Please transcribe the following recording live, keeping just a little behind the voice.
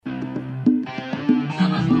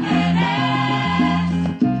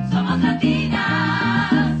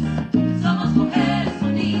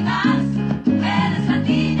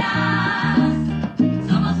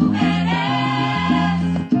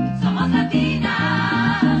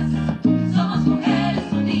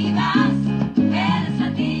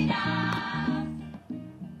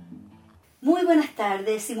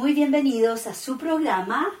tardes y muy bienvenidos a su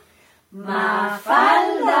programa Mafalda.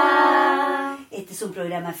 Este es un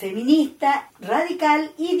programa feminista,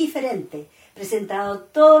 radical y diferente, presentado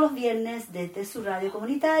todos los viernes desde su radio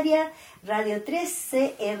comunitaria, Radio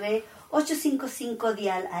 3CR 855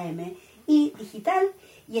 Dial AM y digital.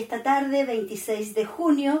 Y esta tarde, 26 de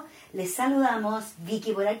junio, les saludamos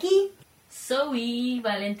Vicky por aquí. Zoe,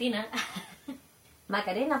 Valentina.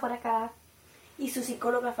 Macarena por acá. Y su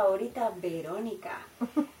psicóloga favorita, Verónica.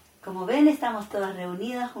 Como ven, estamos todas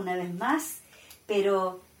reunidas una vez más,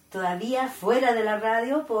 pero todavía fuera de la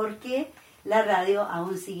radio porque la radio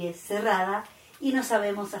aún sigue cerrada y no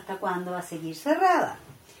sabemos hasta cuándo va a seguir cerrada.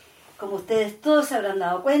 Como ustedes todos se habrán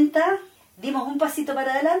dado cuenta, dimos un pasito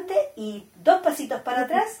para adelante y 2 pasitos para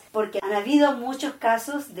atrás porque han habido muchos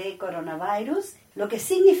casos de coronavirus, lo que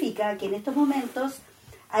significa que en estos momentos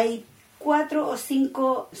hay 4 o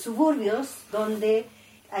 5 suburbios donde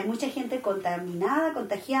hay mucha gente contaminada,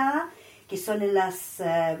 contagiada, que son en las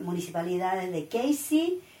municipalidades de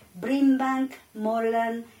Casey, Brimbank,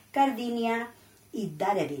 Moreland, Cardinia y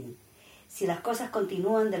Darebin. Si las cosas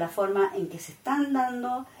continúan de la forma en que se están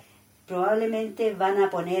dando, probablemente van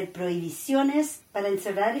a poner prohibiciones para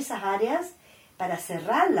encerrar esas áreas, para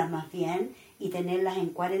cerrarlas más bien y tenerlas en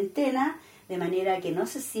cuarentena, de manera que no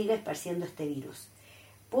se siga esparciendo este virus.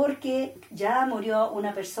 Porque ya murió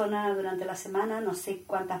una persona durante la semana, no sé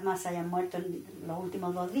cuántas más hayan muerto en los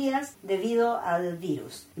últimos 2 días debido al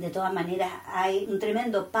virus. De todas maneras, hay un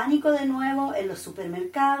tremendo pánico de nuevo en los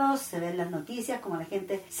supermercados, se ven las noticias como la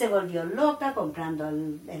gente se volvió loca comprando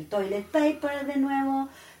el toilet paper de nuevo,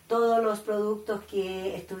 todos los productos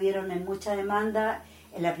que estuvieron en mucha demanda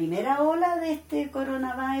en la primera ola de este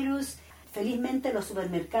coronavirus. Felizmente los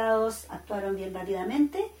supermercados actuaron bien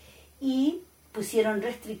rápidamente y pusieron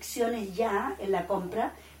restricciones ya en la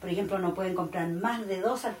compra. Por ejemplo, no pueden comprar más de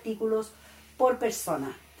 2 artículos por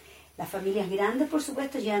persona. Las familias grandes, por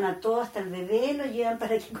supuesto, llevan a todo, hasta el bebé lo llevan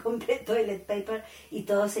para que compre toilet paper y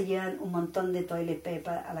todos se llevan un montón de toilet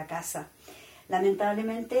paper a la casa.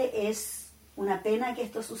 Lamentablemente es una pena que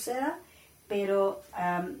esto suceda, pero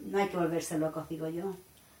no hay que volverse locos, digo yo.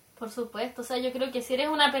 Por supuesto, o sea, yo creo que si eres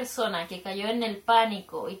una persona que cayó en el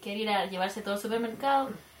pánico y quiere ir a llevarse todo el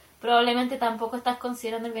supermercado, probablemente tampoco estás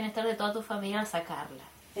considerando el bienestar de toda tu familia al sacarla.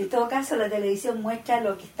 En todo caso, la televisión muestra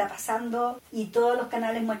lo que está pasando y todos los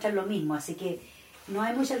canales muestran lo mismo, así que no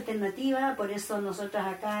hay mucha alternativa. Por eso nosotros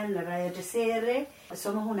acá en la Radio 3CR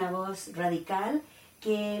somos una voz radical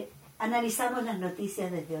que analizamos las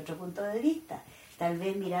noticias desde otro punto de vista, tal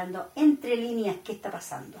vez mirando entre líneas qué está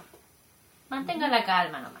pasando. Mantenga la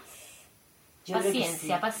calma nomás. Yo creo que sí,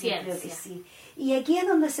 paciencia. Yo creo que sí. Y aquí es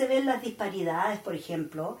donde se ven las disparidades. Por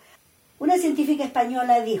ejemplo, una científica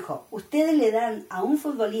española dijo: ustedes le dan a un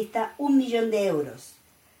futbolista 1 millón de euros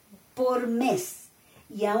por mes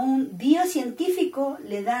y a un biocientífico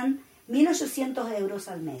le dan 1.800 euros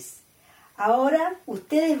al mes. Ahora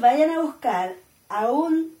ustedes vayan a buscar a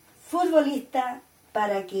un futbolista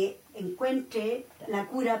para que encuentre la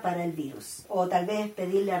cura para el virus. O tal vez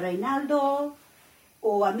pedirle a Reinaldo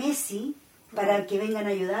o a Messi para que vengan a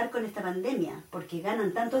ayudar con esta pandemia, porque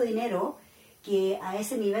ganan tanto dinero que a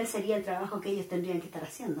ese nivel sería el trabajo que ellos tendrían que estar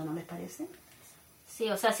haciendo, ¿no les parece? Sí,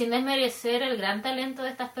 o sea, sin desmerecer el gran talento de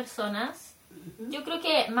estas personas, yo creo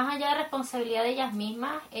que más allá de responsabilidad de ellas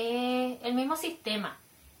mismas, el mismo sistema,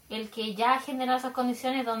 el que ya ha generado esas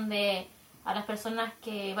condiciones donde a las personas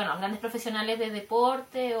que, bueno, grandes profesionales de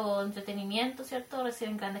deporte o entretenimiento, ¿cierto?,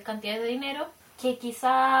 reciben grandes cantidades de dinero, que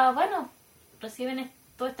quizá, bueno, reciben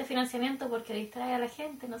todo este financiamiento porque distrae a la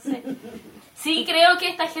gente, no sé. Sí, creo que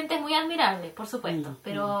esta gente es muy admirable, por supuesto,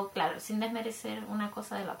 pero claro, sin desmerecer una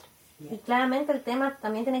cosa de la otra. Y claramente el tema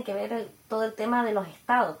también tiene que ver todo el tema de los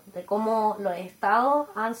estados, de cómo los estados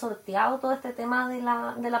han sorteado todo este tema de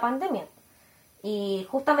la pandemia. Y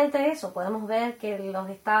justamente eso, podemos ver que los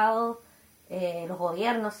estados, los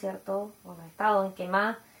gobiernos, ¿cierto?, o los estados en que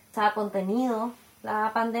más se ha contenido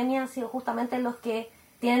la pandemia han sido justamente los que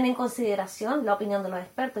tienen en consideración la opinión de los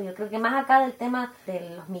expertos. Yo creo que más acá del tema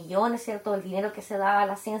de los millones, ¿cierto?, el dinero que se da a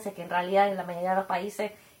la ciencia, que en realidad en la mayoría de los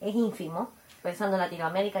países es ínfimo. Pensando en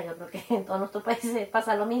Latinoamérica, yo creo que en todos nuestros países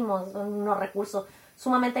pasa lo mismo, son unos recursos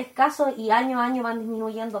sumamente escasos y año a año van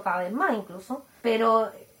disminuyendo cada vez más incluso.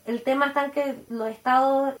 Pero el tema está en que los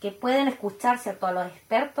estados que pueden escuchar, ¿cierto?, a los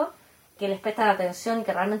expertos, que les prestan atención y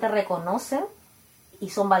que realmente reconocen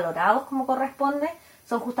y son valorados como corresponde,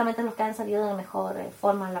 son justamente los que han salido de mejor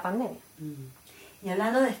forma en la pandemia. Y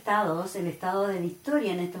hablando de estados, el estado de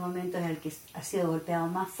Victoria en este momento es el que ha sido golpeado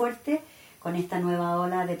más fuerte con esta nueva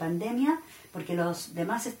ola de pandemia, porque los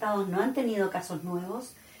demás estados no han tenido casos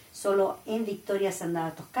nuevos, solo en Victoria se han dado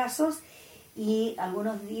estos casos, y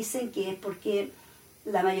algunos dicen que es porque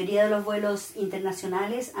la mayoría de los vuelos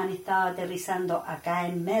internacionales han estado aterrizando acá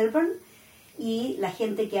en Melbourne y la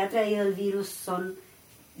gente que ha traído el virus son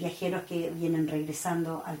viajeros que vienen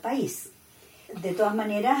regresando al país. De todas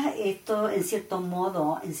maneras, esto en cierto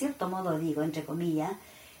modo digo, entre comillas,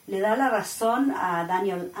 le da la razón a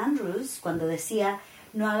Daniel Andrews cuando decía: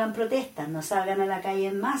 no hagan protestas, no salgan a la calle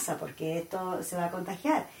en masa porque esto se va a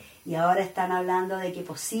contagiar. Y ahora están hablando de que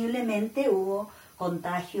posiblemente hubo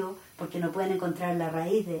contagio porque no pueden encontrar la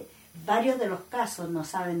raíz de varios de los casos, no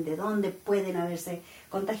saben de dónde pueden haberse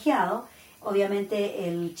contagiado. Obviamente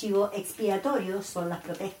el chivo expiatorio son las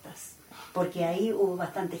protestas, porque ahí hubo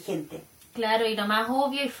bastante gente. Claro, y lo más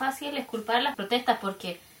obvio y fácil es culpar las protestas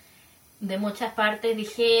porque de muchas partes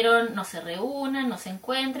dijeron no se reúnan, no se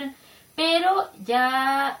encuentren, pero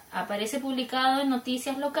ya aparece publicado en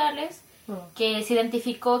noticias locales que se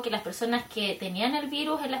identificó que las personas que tenían el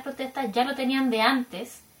virus en las protestas ya lo tenían de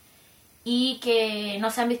antes y que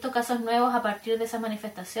no se han visto casos nuevos a partir de esas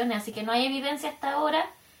manifestaciones, así que no hay evidencia hasta ahora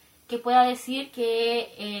que pueda decir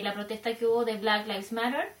que la protesta que hubo de Black Lives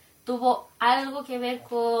Matter tuvo algo que ver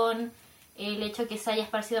con el hecho que se haya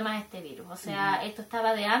esparcido más este virus. O sea, esto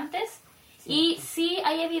estaba de antes. Sí. Y sí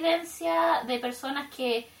hay evidencia de personas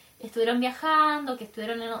que estuvieron viajando, que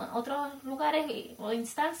estuvieron en otros lugares o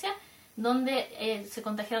instancias donde se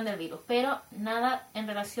contagiaron del virus, pero nada en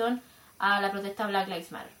relación a la protesta Black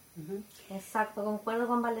Lives Matter. Exacto, concuerdo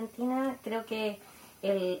con Valentina. Creo que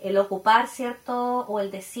el ocupar, ¿cierto? O el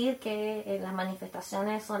decir que las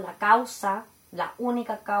manifestaciones son la causa, la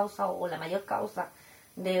única causa o la mayor causa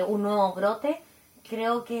de un nuevo brote,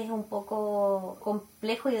 creo que es un poco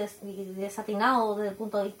complejo y desatinado desde el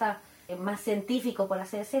punto de vista más científico, por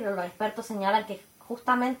así decirlo. Los expertos señalan que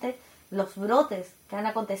justamente los brotes que han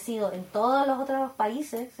acontecido en todos los otros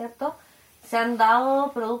países, ¿cierto?, se han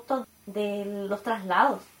dado producto de los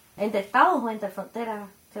traslados entre estados o entre fronteras,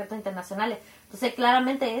 ¿cierto?, internacionales. Entonces,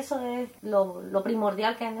 claramente eso es lo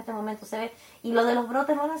primordial que en este momento se ve. Y lo de los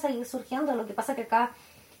brotes van a seguir surgiendo. Lo que pasa es que acá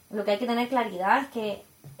lo que hay que tener claridad es que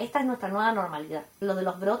esta es nuestra nueva normalidad. Lo de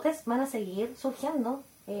los brotes van a seguir surgiendo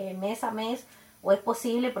mes a mes, o es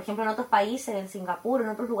posible, por ejemplo, en otros países, en Singapur, en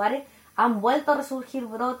otros lugares, han vuelto a resurgir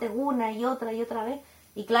brotes una y otra vez.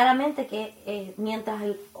 Y claramente que mientras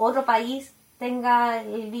el otro país tenga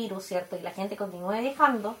el virus, ¿cierto?, y la gente continúe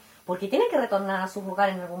viajando, porque tienen que retornar a sus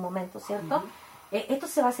hogares en algún momento, ¿cierto?, esto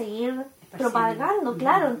se va a seguir propagando,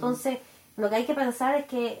 claro. Entonces, lo que hay que pensar es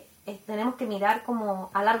que tenemos que mirar como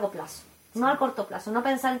a largo plazo, no al corto plazo, no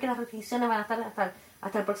pensar que las restricciones van a estar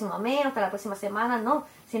hasta el próximo mes, hasta la próxima semana, no,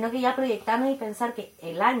 sino que ya proyectarnos y pensar que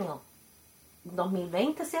el año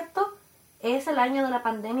 2020, ¿cierto?, es el año de la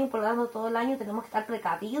pandemia y por lo tanto todo el año tenemos que estar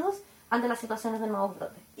precavidos ante las situaciones de nuevos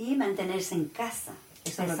brotes. Y mantenerse en casa,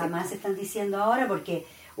 eso es lo que más están diciendo ahora, porque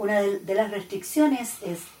una de las restricciones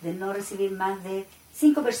es de no recibir más de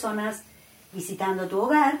 5 personas visitando tu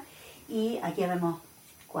hogar, y aquí vemos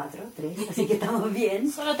 3, así que estamos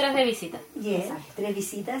bien. Solo 3 de visita. Yes, 3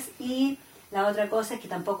 visitas. Y la otra cosa es que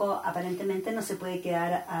tampoco aparentemente no se puede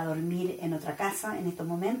quedar a dormir en otra casa en estos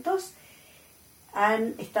momentos.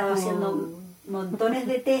 Han estado haciendo montones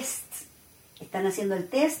de tests. Están haciendo el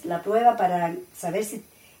test, la prueba para saber si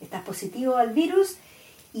estás positivo al virus,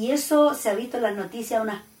 y eso se ha visto en las noticias,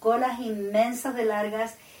 unas colas inmensas de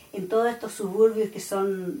largas en todos estos suburbios que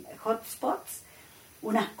son hotspots,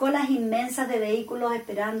 unas colas inmensas de vehículos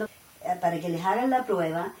esperando para que les hagan la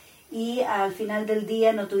prueba, y al final del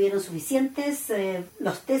día no tuvieron suficientes,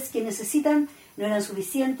 los tests que necesitan no eran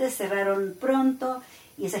suficientes, cerraron pronto,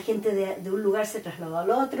 y esa gente de un lugar se trasladó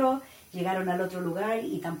al otro, llegaron al otro lugar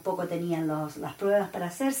y tampoco tenían las pruebas para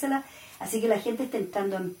hacérselas, así que la gente está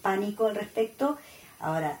entrando en pánico al respecto.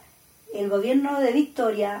 Ahora, el gobierno de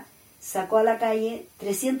Victoria sacó a la calle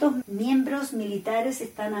 300 miembros militares,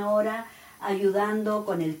 están ahora ayudando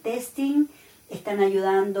con el testing, están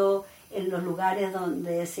ayudando en los lugares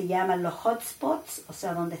donde se llaman los hotspots, o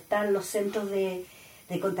sea, donde están los centros de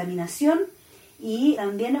contaminación, y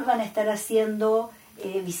también nos van a estar haciendo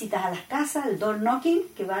visitas a las casas, el door knocking,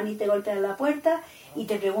 que van y te golpean la puerta y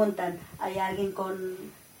te preguntan, ¿hay alguien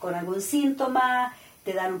con algún síntoma?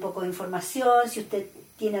 Te dan un poco de información, si usted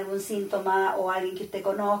tiene algún síntoma o alguien que usted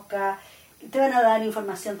conozca, te van a dar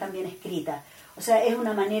información también escrita. O sea, es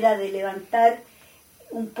una manera de levantar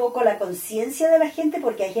un poco la conciencia de la gente,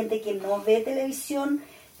 porque hay gente que no ve televisión,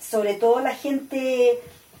 sobre todo la gente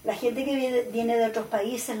que viene de otros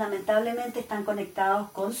países, lamentablemente están conectados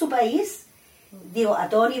con su país, digo, a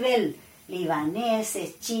todo nivel,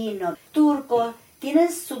 libaneses, chinos, turcos,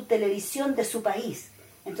 tienen su televisión de su país.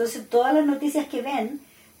 Entonces todas las noticias que ven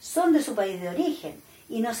son de su país de origen.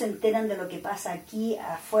 y no se enteran de lo que pasa aquí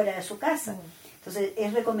afuera de su casa. Entonces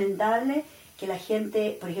es recomendable que la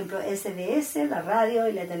gente, por ejemplo, SBS, la radio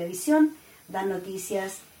y la televisión, dan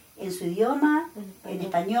noticias en su idioma, en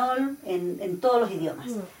español, en todos los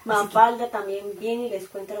idiomas. Mafalda también viene y les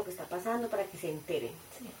cuenta lo que está pasando para que se enteren.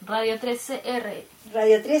 Sí. Radio 13R.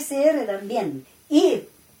 Radio 13R también. Y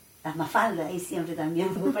las Mafaldas ahí siempre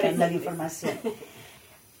también buscan la información.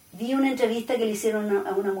 Vi una entrevista que le hicieron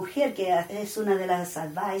a una mujer que es una de las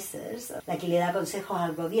advisors, la que le da consejos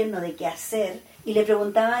al gobierno de qué hacer, y le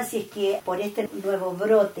preguntaban si es que por este nuevo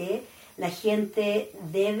brote la gente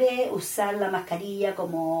debe usar la mascarilla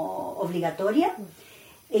como obligatoria.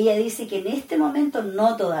 Ella dice que en este momento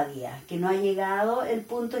no todavía, que no ha llegado el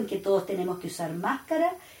punto en que todos tenemos que usar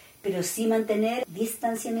máscara, pero sí mantener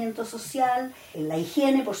distanciamiento social, la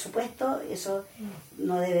higiene, por supuesto, eso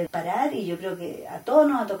no debe parar, y yo creo que a todos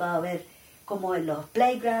nos ha tocado ver cómo en los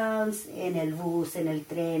playgrounds, en el bus, en el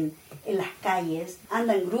tren, en las calles,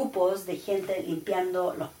 andan grupos de gente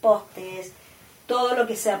limpiando los postes, todo lo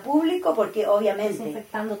que sea público, porque obviamente...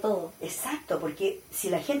 Desinfectando todo. Exacto, porque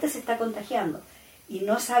si la gente se está contagiando y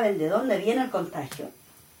no saben de dónde viene el contagio,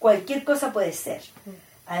 cualquier cosa puede ser.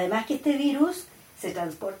 Además que este virus se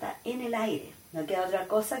transporta en el aire. No queda otra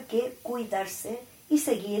cosa que cuidarse y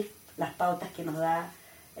seguir las pautas que nos da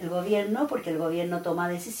el gobierno, porque el gobierno toma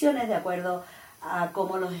decisiones de acuerdo a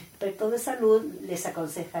cómo los expertos de salud les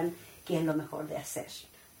aconsejan qué es lo mejor de hacer.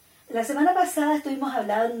 La semana pasada estuvimos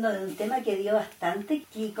hablando de un tema que dio bastante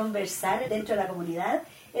que conversar dentro de la comunidad.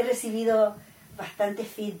 He recibido bastante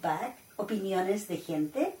feedback, opiniones de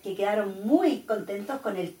gente que quedaron muy contentos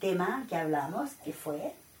con el tema que hablamos, que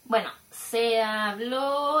fue... Bueno, se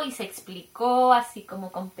habló y se explicó así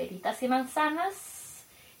como con peritas y manzanas,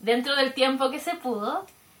 dentro del tiempo que se pudo,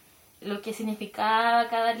 lo que significaba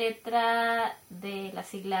cada letra de la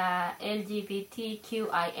sigla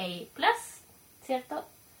LGBTQIA+, ¿cierto?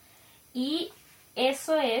 Y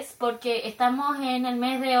eso es porque estamos en el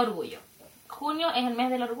mes de orgullo. Junio es el mes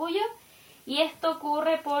del orgullo, y esto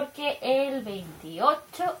ocurre porque el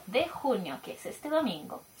 28 de junio, que es este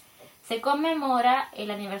domingo, se conmemora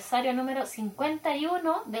el aniversario número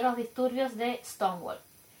 51 de los disturbios de Stonewall,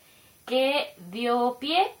 que dio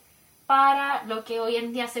pie para lo que hoy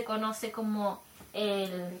en día se conoce como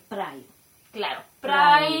el Pride. Claro,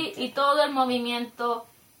 Pride y todo el movimiento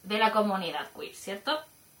de la comunidad queer, ¿cierto?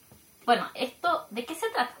 Bueno, ¿de qué se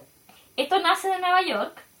trata? Esto nace de Nueva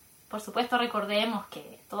York. Por supuesto, recordemos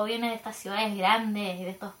que todo viene de estas ciudades grandes y de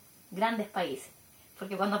estos grandes países,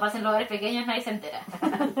 porque cuando pasa en lugares pequeños nadie se entera.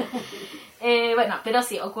 Bueno, pero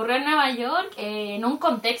sí, ocurrió en Nueva York, en un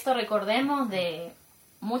contexto, recordemos, de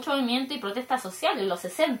mucho movimiento y protesta social en los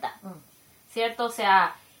 60, ¿cierto? O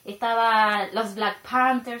sea, estaba los Black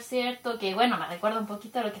Panthers, ¿cierto? Que, bueno, me recuerda un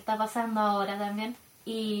poquito a lo que está pasando ahora también.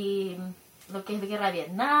 Y lo que es Guerra de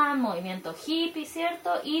Vietnam, movimiento hippie,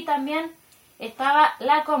 ¿cierto? Y también estaba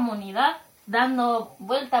la comunidad dando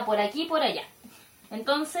vuelta por aquí y por allá.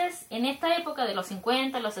 Entonces, en esta época de los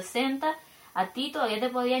 50, los 60, a ti todavía te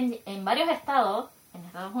podían, en varios estados, en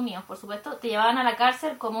Estados Unidos, por supuesto, te llevaban a la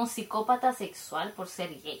cárcel como un psicópata sexual por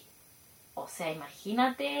ser gay. O sea,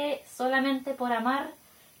 imagínate solamente por amar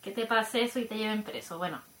que te pase eso y te lleven preso.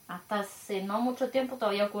 Bueno, hasta hace no mucho tiempo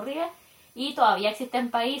todavía ocurría, y todavía existen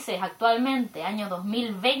países actualmente, año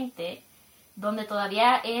 2020, donde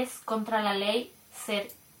todavía es contra la ley ser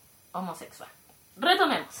homosexual.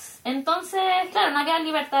 Retomemos. Entonces, claro, no había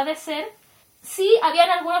libertad de ser. Sí, había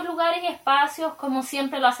en algunos lugares y espacios, como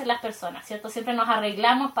siempre lo hacen las personas, ¿cierto? Siempre nos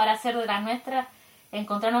arreglamos para hacer de las nuestras,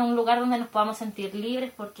 encontrarnos un lugar donde nos podamos sentir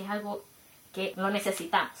libres, porque es algo que lo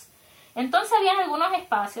necesitamos. Entonces, había algunos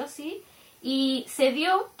espacios, ¿sí? Y se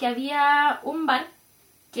dio que había un bar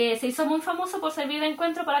que se hizo muy famoso por servir de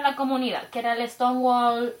encuentro para la comunidad, que era el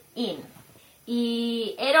Stonewall Inn.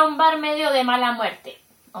 Y era un bar medio de mala muerte.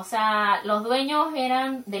 O sea, los dueños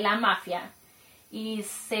eran de la mafia. Y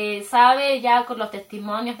se sabe ya con los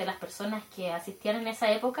testimonios de las personas que asistían en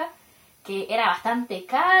esa época que era bastante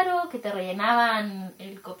caro, que te rellenaban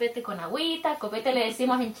el copete con agüita. Copete le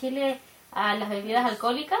decimos en Chile a las bebidas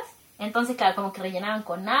alcohólicas. Entonces, claro, como que rellenaban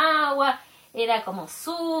con agua, era como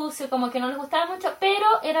sucio, como que no les gustaba mucho, pero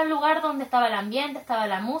era el lugar donde estaba el ambiente, estaba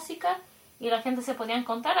la música y la gente se podía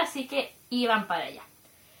encontrar, así que iban para allá.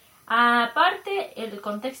 Aparte, el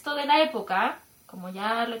contexto de la época, como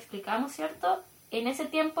ya lo explicamos, ¿cierto? En ese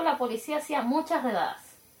tiempo la policía hacía muchas redadas,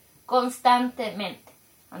 constantemente,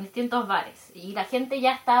 en distintos bares. Y la gente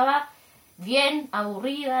ya estaba bien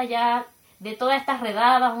aburrida ya de todas estas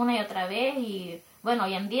redadas una y otra vez. Y bueno,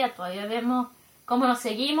 hoy en día todavía vemos cómo nos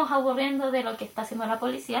seguimos aburriendo de lo que está haciendo la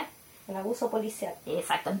policía. El abuso policial.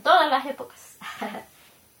 Exacto, en todas las épocas.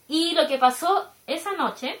 Y lo que pasó esa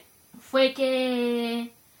noche fue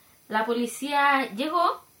que la policía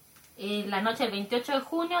llegó la noche del 28 de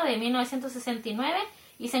junio de 1969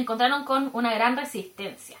 y se encontraron con una gran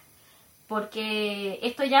resistencia. Porque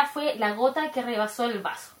esto ya fue la gota que rebasó el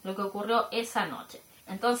vaso, lo que ocurrió esa noche.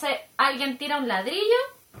 Entonces alguien tira un ladrillo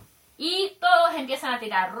y todos empiezan a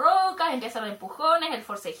tirar rocas, empiezan los empujones, el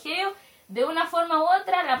forcejeo. De una forma u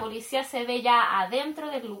otra la policía se ve ya adentro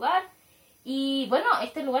del lugar y bueno,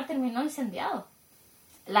 este lugar terminó incendiado.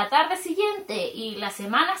 La tarde siguiente y la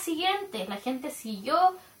semana siguiente la gente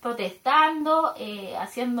siguió protestando,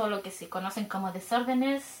 haciendo lo que se conocen como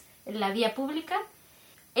desórdenes en la vía pública.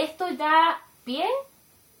 Esto da pie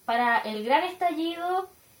para el gran estallido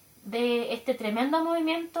de este tremendo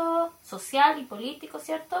movimiento social y político,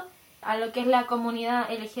 ¿cierto?, a lo que es la comunidad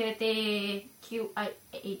LGBTQIA+.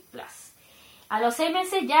 A los 6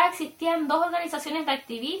 meses ya existían 2 organizaciones de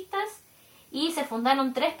activistas y se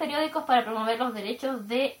fundaron 3 periódicos para promover los derechos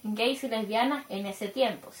de gays y lesbianas en ese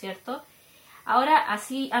tiempo, ¿cierto? Ahora, a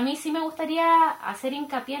mí sí me gustaría hacer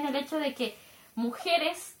hincapié en el hecho de que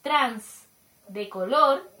mujeres trans de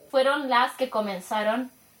color fueron las que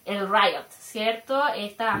comenzaron el riot, ¿cierto?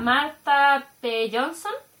 Está Martha P.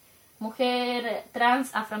 Johnson, mujer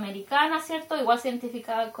trans afroamericana, ¿cierto? Igual se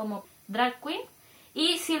identificaba como drag queen.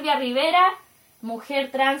 Y Silvia Rivera,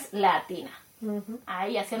 mujer trans latina.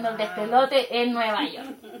 Ahí haciendo el despelote en Nueva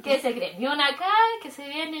York. ¿Qué se cree? ¿Ni una acá que se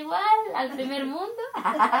viene igual al primer mundo?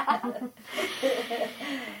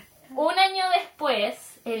 Un año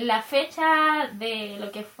después, en la fecha de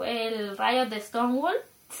lo que fue el riot de Stonewall,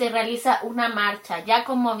 se realiza una marcha, ya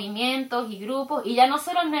con movimientos y grupos, y ya no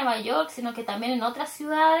solo en Nueva York, sino que también en otras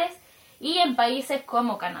ciudades y en países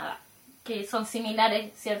como Canadá, que son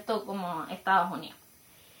similares, ¿cierto?, como Estados Unidos.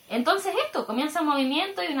 Entonces comienza un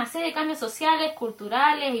movimiento y una serie de cambios sociales,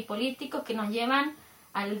 culturales y políticos que nos llevan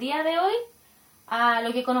al día de hoy a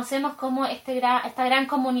lo que conocemos como esta gran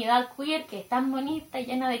comunidad queer, que es tan bonita y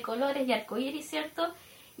llena de colores y arcoíris, ¿cierto?,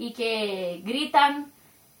 y que gritan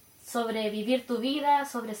sobre vivir tu vida,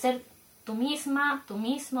 sobre ser tú misma, tú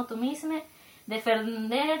mismo, tú misma,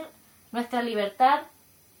 defender nuestra libertad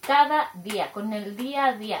cada día, con el día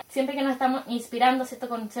a día. Siempre que nos estamos inspirando, ¿cierto?,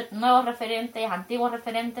 con nuevos referentes, antiguos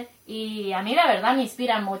referentes. Y a mí la verdad me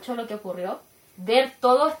inspira mucho lo que ocurrió. Ver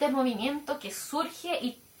todo este movimiento que surge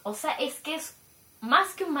y, o sea, es que es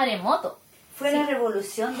más que un maremoto. Fue la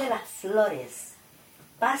revolución de las flores.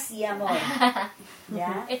 Paz y amor.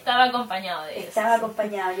 ¿Ya? Estaba acompañado de eso. Estaba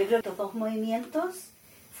acompañado. Yo creo que estos 2 movimientos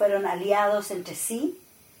fueron aliados entre sí.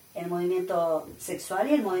 El movimiento sexual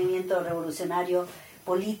y el movimiento revolucionario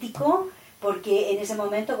político, porque en ese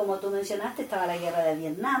momento, como tú mencionaste, estaba la guerra de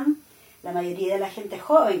Vietnam. La mayoría de la gente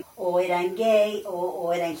joven o eran gay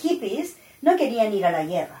o eran hippies, no querían ir a la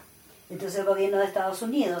guerra. Entonces el gobierno de Estados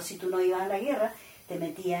Unidos, si tú no ibas a la guerra, te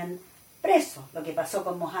metían preso. Lo que pasó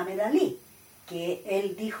con Muhammad Ali, que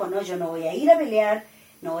él dijo, no, yo no voy a ir a pelear,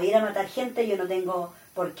 no voy a ir a matar gente, yo no tengo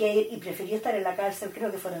por qué ir, y prefirió estar en la cárcel,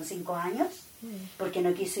 creo que fueron 5 años, porque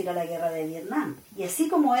no quiso ir a la guerra de Vietnam. Y así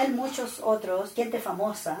como él, muchos otros, gente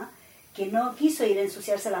famosa, que no quiso ir a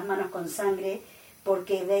ensuciarse las manos con sangre,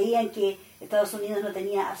 porque veían que Estados Unidos no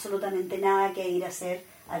tenía absolutamente nada que ir a hacer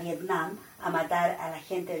a Vietnam, a matar a la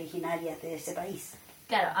gente originaria de ese país.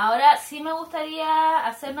 Claro, ahora sí me gustaría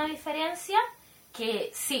hacer una diferencia,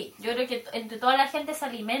 que sí, yo creo que entre toda la gente se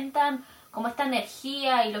alimentan como esta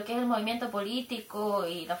energía y lo que es el movimiento político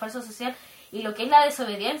y la fuerza social y lo que es la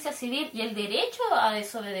desobediencia civil y el derecho a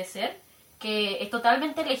desobedecer, que es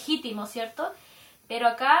totalmente legítimo, ¿cierto? Pero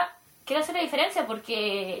acá quiero hacer la diferencia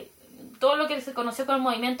porque todo lo que se conoció como el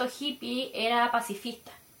movimiento hippie era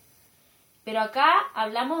pacifista. Pero acá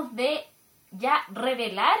hablamos de ya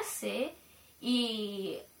rebelarse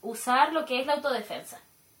y usar lo que es la autodefensa.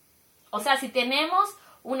 O sea, si tenemos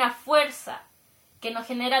una fuerza que nos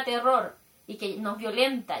genera terror y que nos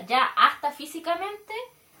violenta ya hasta físicamente,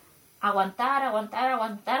 aguantar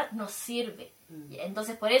nos sirve.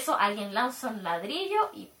 Entonces por eso alguien lanza un ladrillo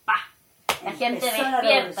y ¡pa! La gente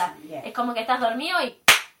despierta. Es como que estás dormido y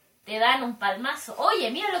te dan un palmazo.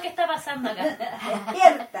 Oye, mira lo que está pasando acá.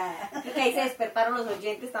 ¡Despierta! Creo que ahí se despertaron los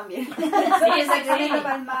oyentes también. Sí, exactamente.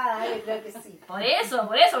 Palmada, yo creo que sí. Por eso,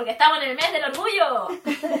 porque estamos en el mes del orgullo.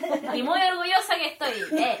 Y muy orgullosa que estoy.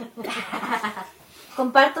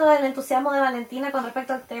 Comparto el entusiasmo de Valentina con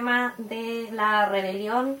respecto al tema de la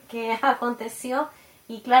rebelión que aconteció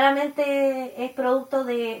y claramente es producto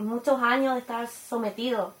de muchos años de estar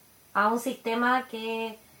sometido a un sistema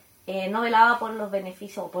que no velaba por los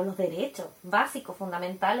beneficios o por los derechos básicos,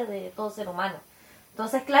 fundamentales de todo ser humano.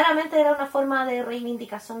 Entonces claramente era una forma de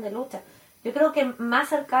reivindicación de lucha. Yo creo que más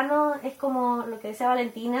cercano es como lo que decía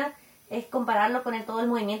Valentina, es compararlo con todo el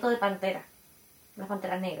movimiento de Pantera, las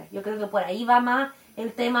Panteras Negras. Yo creo que por ahí va más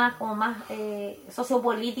el tema como más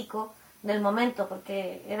sociopolítico del momento,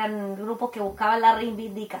 porque eran grupos que buscaban la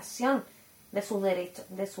reivindicación de sus derechos,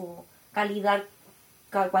 de su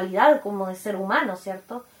cualidad como de ser humano,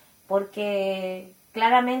 ¿cierto? Porque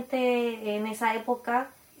claramente en esa época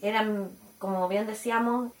eran, como bien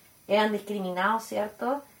decíamos, eran discriminados,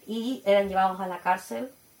 ¿cierto? Y eran llevados a la cárcel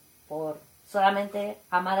por solamente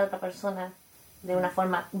amar a otra persona de una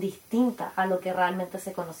forma distinta a lo que realmente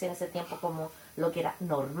se conocía en ese tiempo como lo que era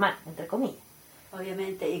normal, entre comillas.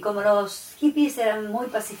 Obviamente, y como los hippies eran muy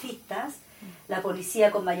pacifistas, la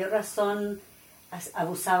policía con mayor razón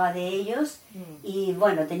abusaba de ellos y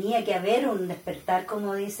bueno, tenía que haber un despertar,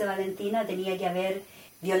 como dice Valentina, tenía que haber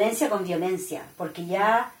violencia con violencia, porque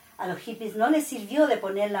ya a los hippies no les sirvió de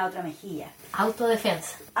poner la otra mejilla.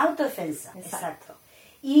 Autodefensa. Autodefensa, exacto.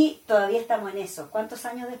 Y todavía estamos en eso. ¿Cuántos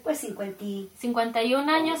años después?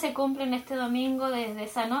 51 años se cumplen este domingo desde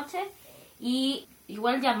esa noche, y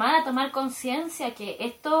igual llamar a tomar conciencia que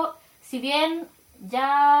esto, si bien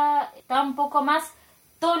ya está un poco más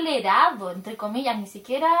tolerado, entre comillas, ni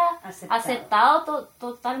siquiera aceptado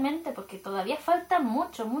totalmente, porque todavía falta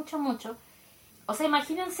mucho. O sea,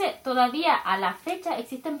 imagínense, todavía a la fecha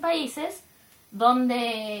existen países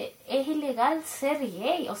donde es ilegal ser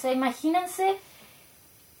gay. O sea, imagínense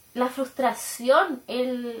la frustración,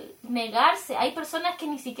 el negarse. Hay personas que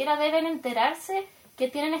ni siquiera deben enterarse que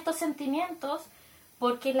tienen estos sentimientos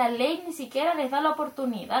porque la ley ni siquiera les da la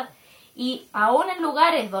oportunidad. Y aún en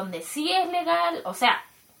lugares donde sí es legal, o sea,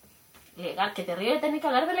 legal, que terrible tener que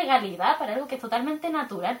hablar de legalidad para algo que es totalmente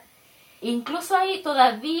natural. Incluso ahí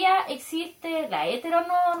todavía existe la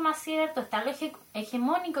heteronorma, ¿cierto? Está lo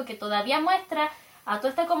hegemónico que todavía muestra a toda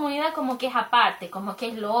esta comunidad como que es aparte, como que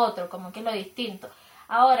es lo otro, como que es lo distinto.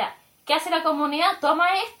 Ahora, ¿qué hace la comunidad?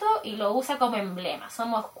 Toma esto y lo usa como emblema.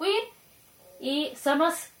 Somos queer y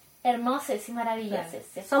somos hermosos y maravillosos.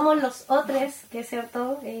 Claro. Somos los otros, que es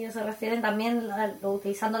cierto, ellos se refieren también,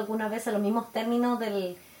 utilizando algunas veces los mismos términos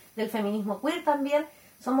del feminismo queer también.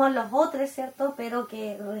 Somos los otros, ¿cierto? Pero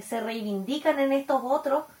que se reivindican en estos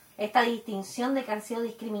otros, esta distinción de que han sido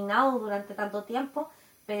discriminados durante tanto tiempo,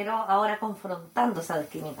 pero ahora confrontando esa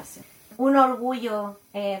discriminación. Un orgullo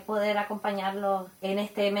poder acompañarlos en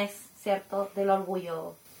este mes, ¿cierto? Del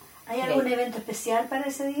orgullo. ¿Hay algún evento especial para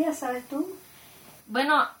ese día, sabes tú?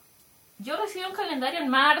 Bueno, yo recibí un calendario en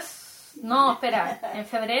marzo. No, espera, en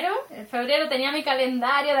febrero. En febrero tenía mi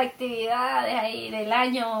calendario de actividades ahí del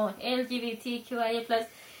año LGBTQIA+,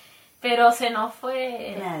 pero se nos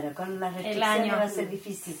fue. Claro, con las el restricciones año. va a ser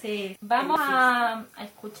difícil. Sí. Vamos a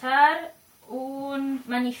escuchar un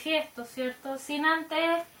manifiesto, ¿cierto? Sin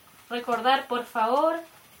antes recordar, por favor,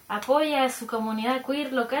 apoya a su comunidad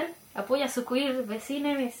queer local, apoya a su queer vecino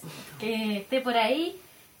que esté por ahí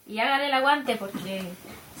y hágale el aguante porque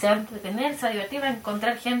se va a entretener, se va a divertir, va a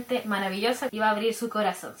encontrar gente maravillosa y va a abrir su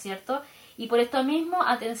corazón, ¿cierto? Y por esto mismo,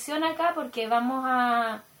 atención acá porque vamos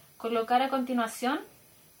a colocar a continuación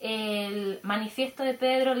el manifiesto de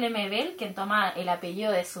Pedro Lemebel, quien toma el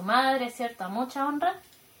apellido de su madre, ¿cierto? A mucha honra.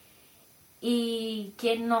 Y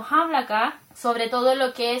quien nos habla acá sobre todo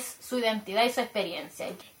lo que es su identidad y su experiencia.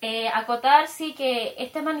 Acotar, sí, que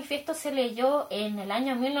este manifiesto se leyó en el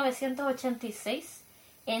año 1986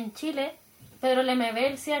 en Chile. Pedro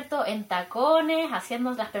Lemebel, ¿cierto? En tacones,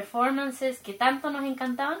 haciendo las performances que tanto nos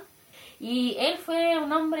encantaban. Y él fue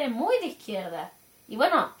un hombre muy de izquierda. Y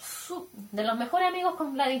bueno, de los mejores amigos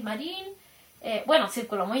con Gladys Marín. Bueno,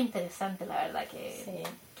 círculo muy interesante, la verdad, que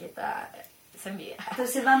está...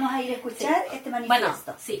 Entonces vamos a ir a escuchar este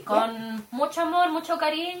manifiesto. Bueno, sí, con mucho amor, mucho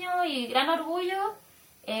cariño y gran orgullo,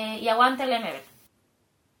 y aguante el Lemebel.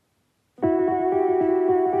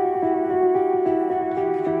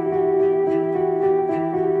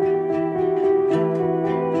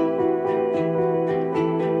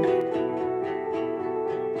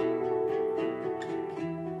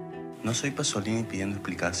 No soy Pasolini pidiendo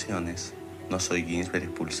explicaciones, no soy Ginsberg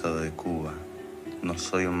expulsado de Cuba. No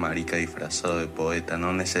soy un marica disfrazado de poeta,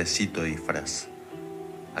 no necesito disfraz.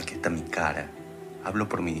 Aquí está mi cara. Hablo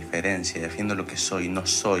por mi diferencia, defiendo lo que soy, no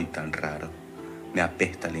soy tan raro. Me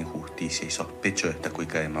apesta la injusticia y sospecho de esta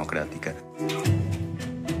cuica democrática.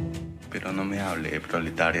 Pero no me hable de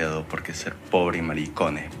proletariado porque ser pobre y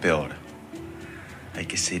maricón es peor. Hay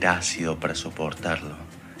que ser ácido para soportarlo.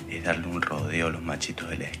 Es darle un rodeo a los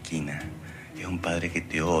machitos de la esquina. Es un padre que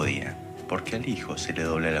te odia porque al hijo se le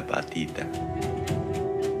dobla la patita.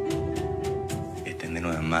 Es tener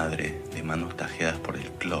una madre de manos tajeadas por el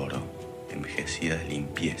cloro, envejecida de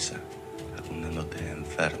limpieza, acundándote de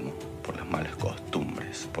enfermo. por las malas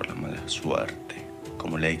costumbres, por la mala suerte,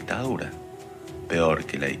 como la dictadura. Peor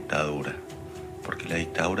que la dictadura, porque la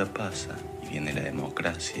dictadura pasa y viene la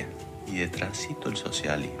democracia y detrásito el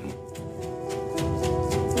socialismo.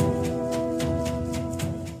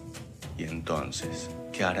 Y entonces,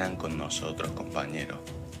 ¿qué harán con nosotros, compañeros?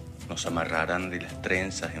 ¿Nos amarrarán de las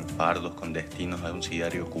trenzas en fardos con destinos a un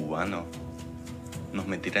sicario cubano? ¿Nos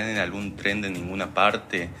meterán en algún tren de ninguna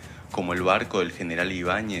parte, como el barco del general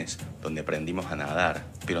Ibáñez, donde aprendimos a nadar,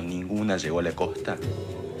 pero ninguna llegó a la costa?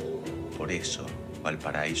 Por eso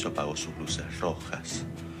Valparaíso apagó sus luces rojas.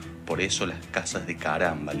 Por eso las casas de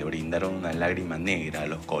Caramba le brindaron una lágrima negra a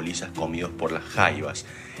los colizas comidos por las jaivas,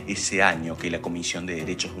 ese año que la Comisión de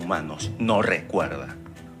Derechos Humanos no recuerda.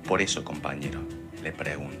 Por eso, compañero, le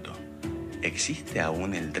pregunto, ¿existe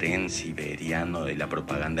aún el tren siberiano de la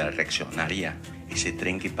propaganda reaccionaria? Ese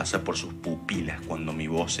tren que pasa por sus pupilas cuando mi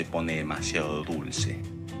voz se pone demasiado dulce.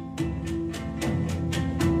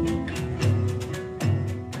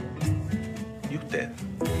 ¿Y usted?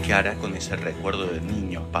 ¿Qué hará con ese recuerdo de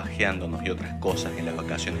niños pajeándonos y otras cosas en las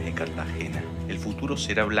vacaciones de Cartagena? ¿El futuro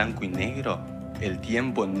será blanco y negro? ¿El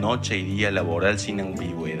tiempo en noche y día laboral sin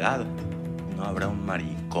ambigüedad? ¿No habrá un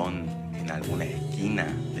maricón en alguna esquina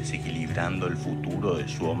desequilibrando el futuro de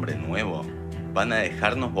su hombre nuevo? ¿Van a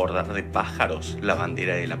dejarnos bordar de pájaros la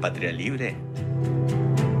bandera de la patria libre?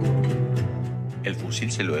 El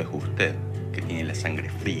fusil se lo dejo a usted, que tiene la sangre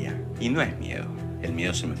fría. Y no es miedo. El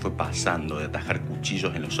miedo se me fue pasando de atajar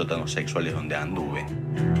cuchillos en los sótanos sexuales donde anduve.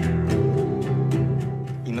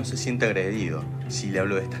 Y no se siente agredido si le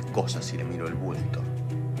hablo de estas cosas y le miro el bulto.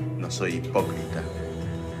 No soy hipócrita.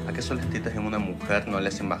 ¿Acaso las tetas de una mujer no le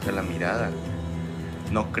hacen bajar la mirada?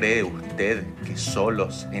 ¿No cree usted que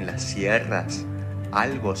solos en las sierras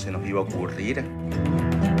algo se nos iba a ocurrir?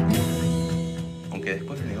 Aunque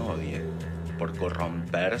después me odie por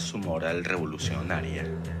corromper su moral revolucionaria.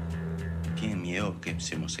 ¿Tiene miedo que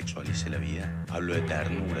se homosexualice la vida? Hablo de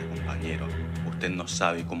ternura, compañero. Usted no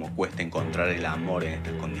sabe cómo cuesta encontrar el amor en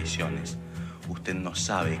estas condiciones. Usted no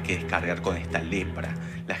sabe qué es cargar con esta lepra.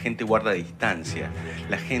 La gente guarda distancia.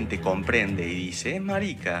 La gente comprende y dice, es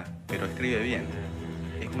marica, pero escribe bien.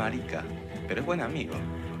 Es marica, pero es buen amigo.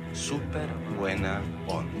 Súper buena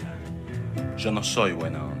onda. Yo no soy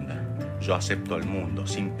buena onda. Yo acepto al mundo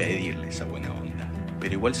sin pedirle esa buena onda.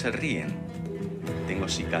 Pero igual se ríen. Tengo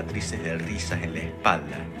cicatrices de risas en la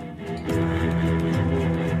espalda.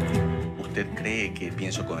 Usted cree que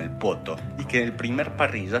pienso con el poto y que en el primer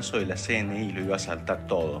parrillazo de la CNI lo iba a saltar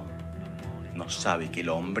todo. No sabe que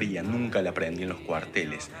la hombría nunca la aprendí en los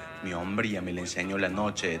cuarteles. Mi hombría me la enseñó la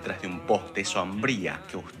noche detrás de un poste. Esa hombría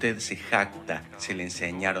que usted se jacta, se le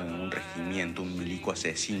enseñaron en un regimiento, un milico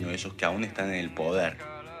asesino, esos que aún están en el poder.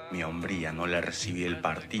 Mi hombría no la recibí del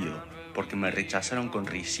partido, porque me rechazaron con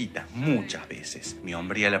risitas muchas veces. Mi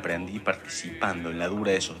hombría la aprendí participando en la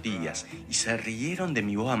dura de esos días y se rieron de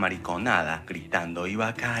mi voz amariconada, gritando, iba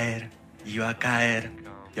a caer. Y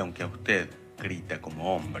aunque a usted grita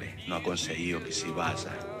como hombre, no ha conseguido que se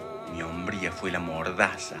vaya. Mi hombría fue la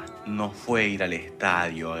mordaza, no fue ir al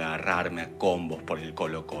estadio a agarrarme a combos por el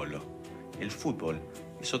Colo-Colo. El fútbol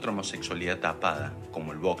es otra homosexualidad tapada,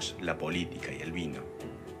 como el box, la política y el vino.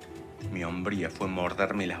 Mi hombría fue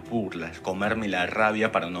morderme las burlas, comerme la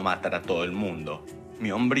rabia para no matar a todo el mundo.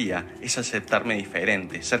 Mi hombría es aceptarme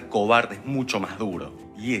diferente, ser cobarde es mucho más duro.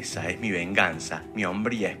 Y esa es mi venganza. Mi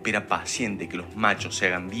hombría espera paciente que los machos se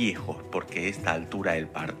hagan viejos, porque a esta altura del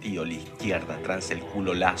partido la izquierda tranza el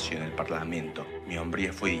culo lacio en el parlamento. Mi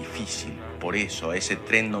hombría fue difícil, por eso a ese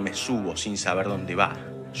tren no me subo sin saber dónde va.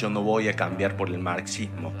 Yo no voy a cambiar por el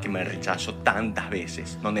marxismo que me rechazó tantas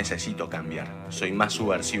veces. No necesito cambiar. Soy más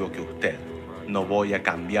subversivo que usted. No voy a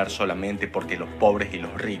cambiar solamente porque los pobres y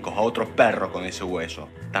los ricos, a otro perro con ese hueso.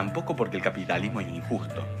 Tampoco porque el capitalismo es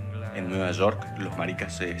injusto. En Nueva York los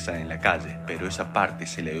maricas se besan en la calle, pero esa parte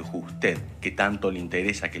se le dejo a usted, que tanto le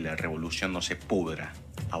interesa que la revolución no se pudra.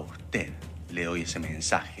 A usted le doy ese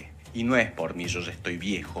mensaje. Y no es por mí, yo ya estoy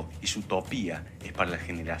viejo, y su utopía es para las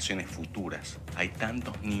generaciones futuras. Hay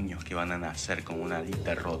tantos niños que van a nacer con una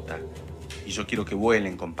alita rota. Y yo quiero que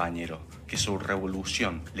vuelen, compañero, que su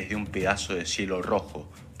revolución les dé un pedazo de cielo rojo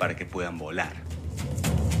para que puedan volar.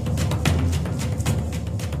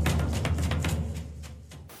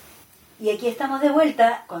 Y aquí estamos de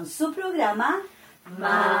vuelta con su programa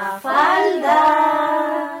Mafalda.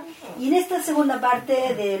 Y en esta segunda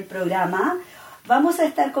parte del programa vamos a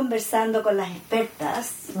estar conversando con las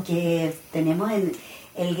expertas que tenemos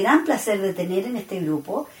el gran placer de tener en este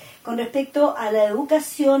grupo con respecto a la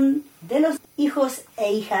educación de los hijos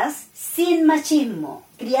e hijas sin machismo.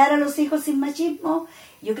 Criar a los hijos sin machismo,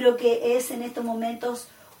 yo creo que es en estos momentos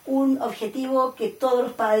un objetivo que todos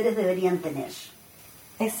los padres deberían tener.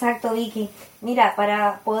 Exacto, Vicky. Mira,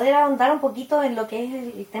 para poder ahondar un poquito en lo que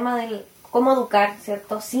es el tema del cómo educar,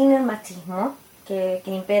 ¿cierto? Sin el machismo que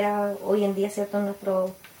impera hoy en día, ¿cierto?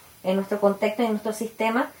 En nuestro contexto y en nuestro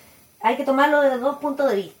sistema, hay que tomarlo desde dos puntos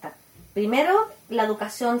de vista. Primero, la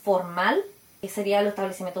educación formal, que sería los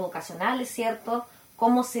establecimientos educacionales, ¿cierto?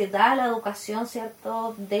 Cómo se da la educación,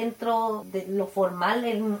 ¿cierto? Dentro de lo formal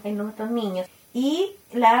en nuestros niños. Y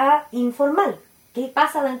la informal, ¿qué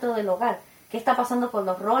pasa dentro del hogar? ¿Qué está pasando con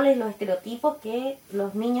los roles, los estereotipos que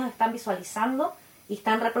los niños están visualizando y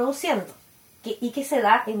están reproduciendo? Y qué se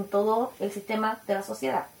da en todo el sistema de la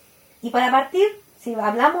sociedad. Y para partir, si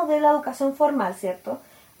hablamos de la educación formal, ¿cierto?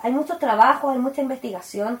 Hay muchos trabajos, hay mucha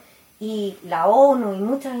investigación, y la ONU y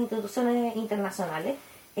muchas instituciones internacionales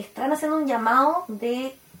están haciendo un llamado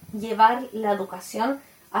de llevar la educación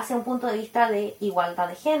hacia un punto de vista de igualdad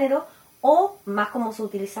de género, o más como se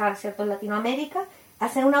utiliza, ¿cierto?, en Latinoamérica,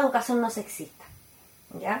 hacia una educación no sexista.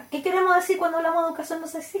 ¿Ya? ¿Qué queremos decir cuando hablamos de educación no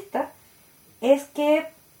sexista? Es que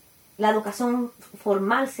la educación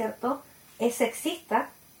formal, ¿cierto?, es sexista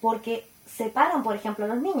porque separan, por ejemplo, a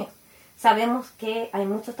los niños. Sabemos que hay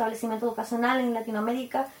muchos establecimientos educacionales en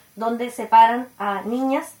Latinoamérica donde separan a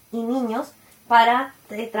niñas y niños para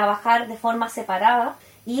trabajar de forma separada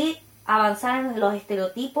y avanzar en los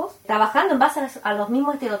estereotipos, trabajando en base a los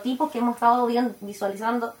mismos estereotipos que hemos estado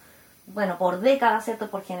visualizando, bueno, por décadas, ¿cierto?,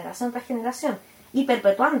 por generación tras generación, y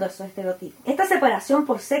perpetuando esos estereotipos. Esta separación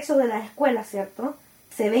por sexo de las escuelas, ¿cierto?,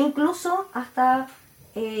 se ve incluso hasta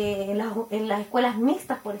en las escuelas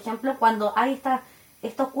mixtas, por ejemplo, cuando hay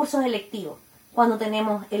estos cursos electivos, cuando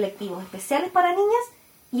tenemos electivos especiales para niñas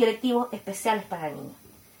y electivos especiales para niños.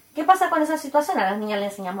 ¿Qué pasa con esa situación? A las niñas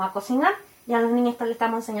les enseñamos a cocinar y a los niños le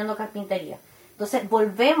estamos enseñando carpintería. Entonces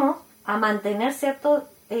volvemos a mantener, ¿cierto?,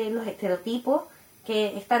 los estereotipos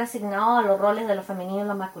que están asignados a los roles de lo femenino y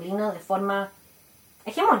lo masculino de forma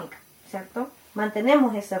hegemónica, ¿cierto?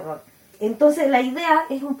 Mantenemos ese rol. Entonces la idea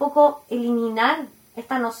es un poco eliminar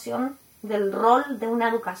esta noción del rol de una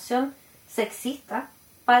educación sexista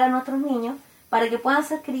para nuestros niños, para que puedan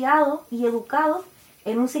ser criados y educados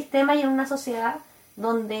en un sistema y en una sociedad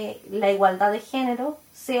donde la igualdad de género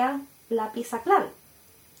sea la pieza clave,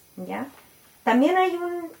 ¿ya? También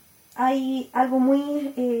hay algo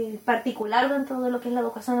muy particular dentro de lo que es la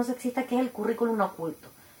educación no sexista, que es el currículum oculto,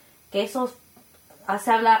 que eso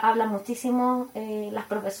se habla muchísimo, las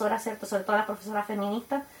profesoras, ¿cierto?, sobre todo las profesoras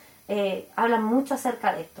feministas, hablan mucho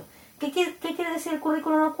acerca de esto. ¿Qué quiere decir el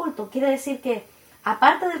currículum oculto? Quiere decir que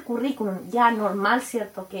aparte del currículum ya normal,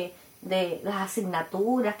 ¿cierto?, que de las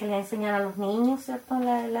asignaturas que les enseñan a los niños, ¿cierto?,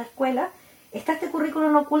 en la escuela, está este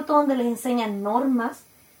currículum oculto donde les enseñan normas,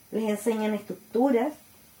 les enseñan estructuras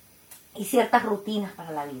y ciertas rutinas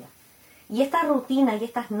para la vida. Y estas rutinas y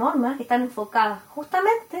estas normas están enfocadas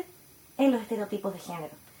justamente en los estereotipos de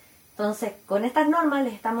género. Entonces, con estas normas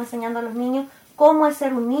les estamos enseñando a los niños cómo es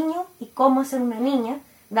ser un niño y cómo es ser una niña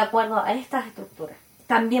de acuerdo a estas estructuras.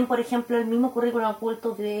 También, por ejemplo, el mismo currículum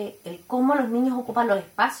oculto de cómo los niños ocupan los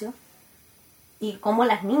espacios y cómo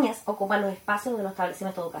las niñas ocupan los espacios de los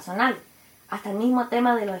establecimientos educacionales. Hasta el mismo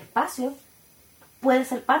tema de los espacios puede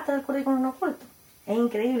ser parte del currículum oculto. Es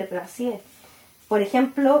increíble, pero así es. Por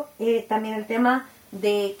ejemplo, también el tema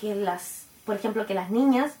de que que las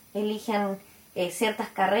niñas eligen ciertas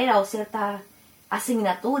carreras o ciertas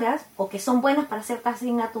asignaturas, o que son buenas para ciertas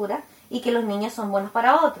asignaturas y que los niños son buenos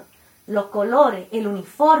para otros. Los colores, el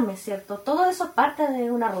uniforme, ¿cierto? Todo eso es parte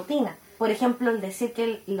de una rutina. Por ejemplo, el decir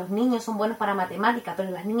que los niños son buenos para matemáticas,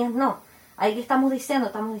 pero las niñas no. Ahí que estamos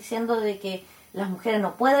diciendo de que las mujeres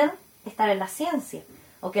no pueden estar en la ciencia,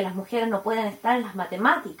 o que las mujeres no pueden estar en las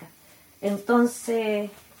matemáticas.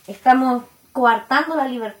 Entonces, estamos coartando la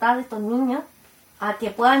libertad de estos niños a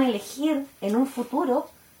que puedan elegir en un futuro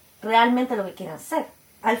realmente lo que quieran ser.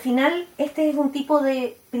 Al final, este es un tipo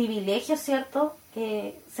de privilegio, ¿cierto?,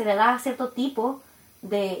 que se le da a cierto tipo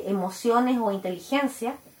de emociones o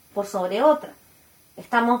inteligencia por sobre otra.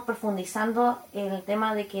 Estamos profundizando en el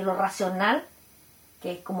tema de que lo racional,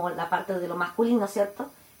 que es como la parte de lo masculino,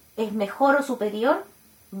 ¿cierto?, es mejor o superior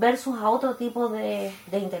versus a otro tipo de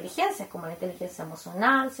inteligencias, como la inteligencia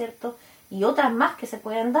emocional, ¿cierto?, y otras más que se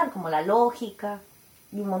pueden dar, como la lógica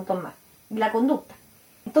y un montón más, y la conducta.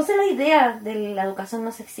 Entonces la idea de la educación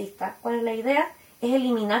no sexista, ¿cuál es la idea? Es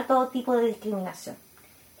eliminar todo tipo de discriminación,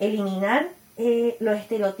 eliminar los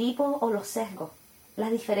estereotipos o los sesgos,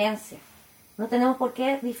 las diferencias. No tenemos por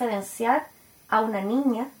qué diferenciar a una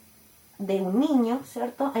niña de un niño,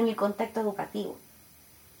 ¿cierto?, en el contexto educativo.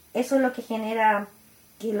 Eso es lo que genera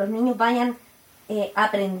que los niños vayan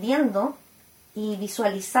aprendiendo y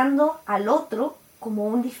visualizando al otro como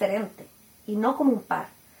un diferente y no como un par.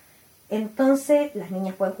 Entonces las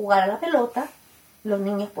niñas pueden jugar a la pelota, los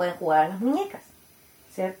niños pueden jugar a las muñecas,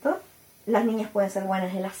 ¿cierto? Las niñas pueden ser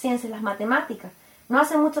buenas en las ciencias, en las matemáticas. No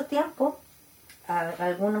hace mucho tiempo,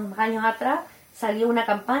 algunos años atrás, salió una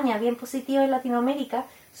campaña bien positiva en Latinoamérica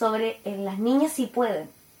sobre las niñas sí pueden.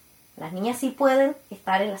 Las niñas sí pueden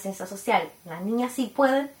estar en las ciencias sociales, las niñas sí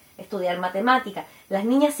pueden estudiar matemáticas, las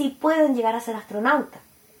niñas sí pueden llegar a ser astronautas.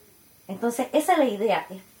 Entonces esa es la idea,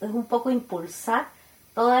 es un poco impulsar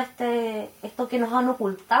todo esto que nos han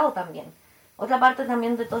ocultado también. Otra parte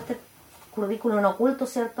también de todo este currículum oculto,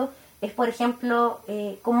 ¿cierto?, es, por ejemplo,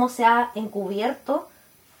 cómo se ha encubierto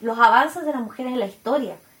los avances de las mujeres en la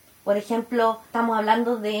historia. Por ejemplo, estamos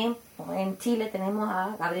hablando en Chile tenemos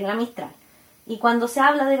a Gabriela Mistral. Y cuando se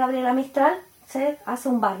habla de Gabriela Mistral, se hace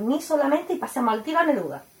un barniz solamente y pasamos al tiro a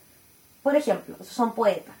Neruda. Por ejemplo, esos son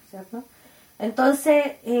poetas, ¿cierto?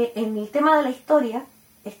 Entonces, en el tema de la historia,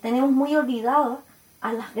 tenemos muy olvidados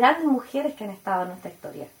a las grandes mujeres que han estado en nuestra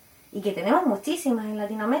historia. Y que tenemos muchísimas en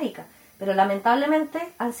Latinoamérica, pero lamentablemente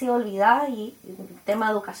han sido olvidadas y el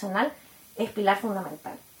tema educacional es pilar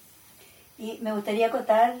fundamental. Y me gustaría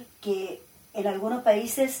acotar que en algunos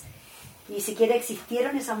países ni siquiera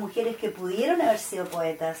existieron esas mujeres que pudieron haber sido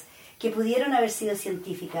poetas, que pudieron haber sido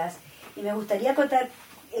científicas. Y me gustaría acotar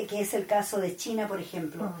que es el caso de China, por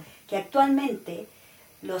ejemplo, que actualmente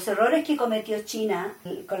los errores que cometió China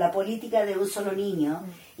con la política de un solo niño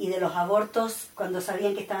y de los abortos cuando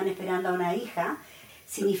sabían que estaban esperando a una hija,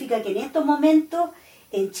 significa que en estos momentos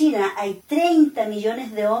en China hay 30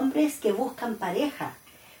 millones de hombres que buscan pareja,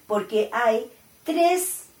 porque hay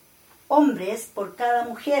 3 hombres por cada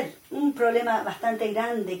mujer. Un problema bastante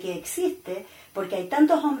grande que existe, porque hay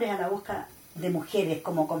tantos hombres a la busca de mujeres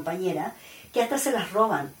como compañeras, que hasta se las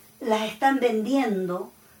roban. Las están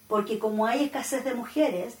vendiendo, porque como hay escasez de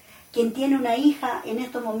mujeres, quien tiene una hija en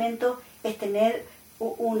estos momentos es tener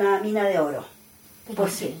una mina de oro. Pero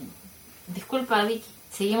sí. Disculpa, Vicky,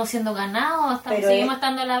 ¿seguimos siendo ganados? ¿Seguimos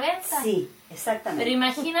estando a la venta? Sí, exactamente. Pero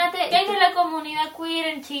imagínate, ¿qué hay de la comunidad queer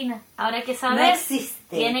en China? Ahora que saber, no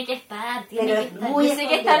existe. Tiene que estar. Muy Dice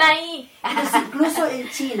que están ahí. Entonces, incluso en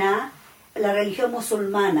China, la religión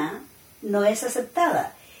musulmana no es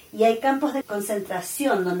aceptada. Y hay campos de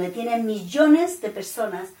concentración donde tienen millones de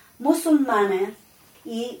personas musulmanas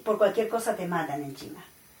y por cualquier cosa te matan en China.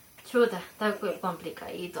 Chuta, está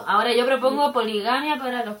complicadito. Ahora yo propongo poligamia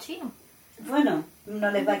para los chinos. Bueno,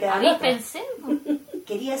 no les va a quedar otra. Pensé.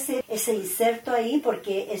 Quería hacer ese inserto ahí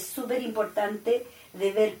porque es súper importante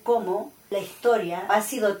de ver cómo la historia ha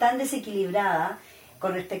sido tan desequilibrada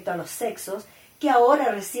con respecto a los sexos que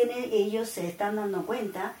ahora recién ellos se están dando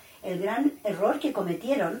cuenta el gran error que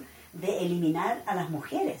cometieron de eliminar a las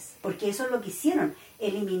mujeres, porque eso es lo que hicieron,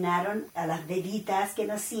 eliminaron a las bebitas que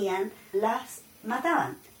nacían, las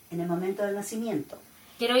mataban en el momento del nacimiento.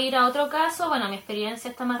 Quiero ir a otro caso. Bueno, mi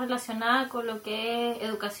experiencia está más relacionada con lo que es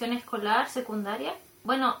educación escolar, secundaria.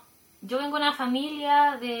 Bueno, yo vengo de una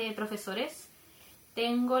familia de profesores.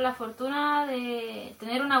 Tengo la fortuna de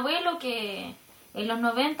tener un abuelo que en los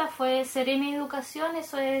 90 fue sereno de educación.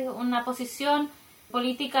 Eso es una posición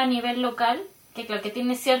política a nivel local, que claro, que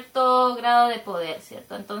tiene cierto grado de poder,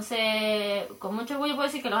 ¿cierto? Entonces, con mucho orgullo puedo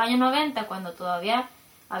decir que en los años 90, cuando todavía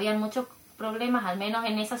habían muchos problemas, al menos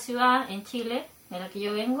en esa ciudad, en Chile, de la que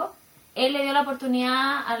yo vengo, él le dio la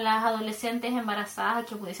oportunidad a las adolescentes embarazadas a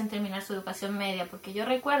que pudiesen terminar su educación media, porque yo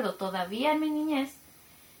recuerdo, todavía en mi niñez,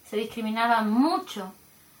 se discriminaba mucho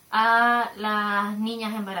a las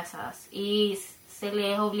niñas embarazadas y se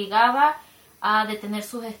les obligaba a detener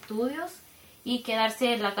sus estudios y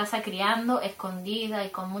quedarse en la casa criando, escondida y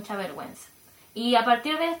con mucha vergüenza. Y a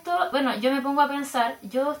partir de esto, bueno, yo me pongo a pensar,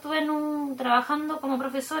 yo estuve trabajando como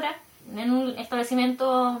profesora en un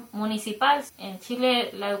establecimiento municipal. En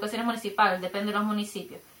Chile la educación es municipal, depende de los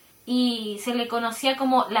municipios. Y se le conocía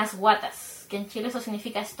como las guatas, que en Chile eso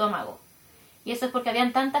significa estómago. Y eso es porque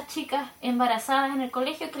habían tantas chicas embarazadas en el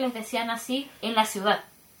colegio que les decían así en la ciudad.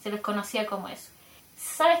 Se les conocía como eso.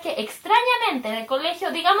 ¿Sabes qué? Extrañamente en el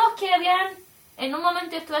colegio, digamos que en un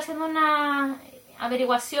momento yo estuve haciendo unas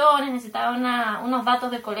averiguaciones, necesitaba unos datos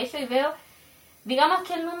del colegio y veo, digamos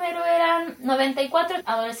que el número eran 94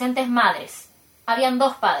 adolescentes madres. Habían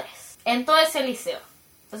 2 padres en todo ese liceo.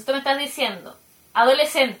 Entonces tú me estás diciendo,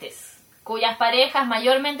 adolescentes cuyas parejas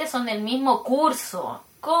mayormente son del mismo curso.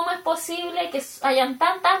 ¿Cómo es posible que hayan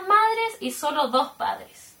tantas madres y solo 2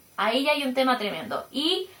 padres? Ahí ya hay un tema tremendo.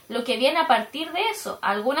 Y lo que viene a partir de eso,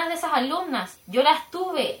 algunas de esas alumnas, yo las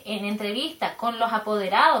tuve en entrevista con los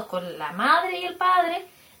apoderados, con la madre y el padre,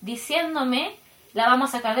 diciéndome, la vamos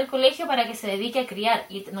a sacar del colegio para que se dedique a criar.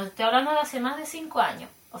 Y nos estoy hablando de hace más de 5 años.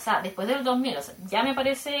 O sea, después del 2000, o sea, ya me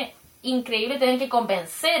parece increíble tener que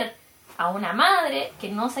convencer a una madre que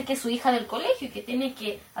no saque a su hija del colegio y que tiene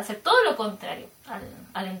que hacer todo lo contrario,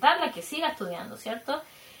 alentarla a que siga estudiando, ¿cierto?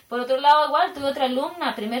 Por otro lado, igual tuve otra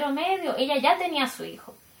alumna, primero medio, ella ya tenía a su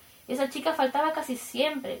hijo. Esa chica faltaba casi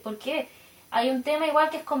siempre. ¿Por qué? Hay un tema igual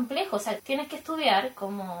que es complejo, o sea, tienes que estudiar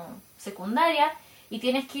como secundaria y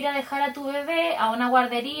tienes que ir a dejar a tu bebé a una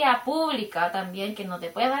guardería pública también, que no te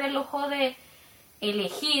puede dar el lujo de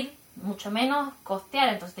elegir, mucho menos costear,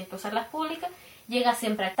 entonces tienes que usar las públicas. Llega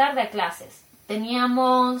siempre tarde a clases.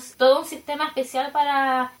 Teníamos todo un sistema especial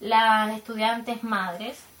para las estudiantes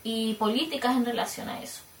madres y políticas en relación a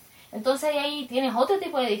eso. Entonces ahí tienes otro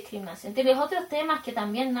tipo de discriminación, tienes otros temas que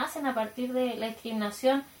también nacen a partir de la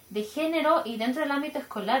discriminación de género y dentro del ámbito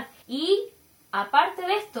escolar. Y aparte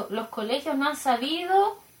de esto, los colegios no han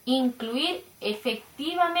sabido incluir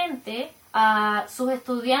efectivamente a sus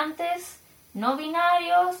estudiantes no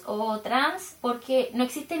binarios o trans, porque no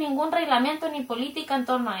existe ningún reglamento ni política en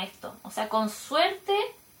torno a esto. O sea, con suerte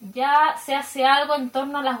ya se hace algo en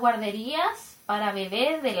torno a las guarderías para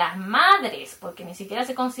bebés de las madres, porque ni siquiera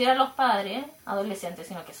se consideran los padres adolescentes,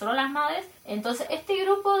 sino que solo las madres. Entonces este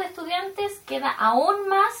grupo de estudiantes queda aún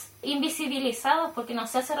más invisibilizados porque no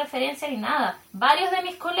se hace referencia ni nada. Varios de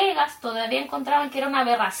mis colegas todavía encontraban que era una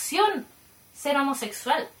aberración ser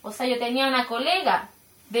homosexual. O sea, yo tenía una colega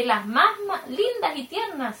de las más lindas y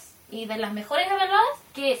tiernas y de las mejores evaluadas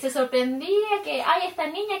que se sorprendía que hay esta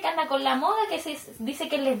niña que anda con la moda, que se dice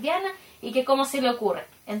que es lesbiana y que cómo se le ocurre.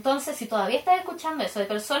 Entonces, si todavía estás escuchando eso de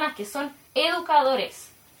personas que son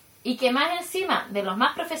educadores y que más encima de los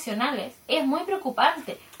más profesionales, es muy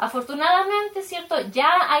preocupante. Afortunadamente, ¿cierto? Ya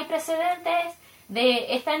hay precedentes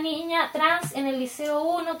de esta niña trans en el Liceo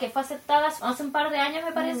 1 que fue aceptada hace un par de años,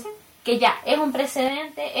 me parece, que ya es un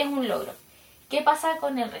precedente, es un logro. ¿Qué pasa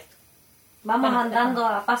con el resto? Vamos andando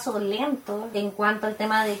a paso lento en cuanto al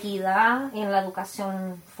tema de equidad en la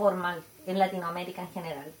educación formal en Latinoamérica en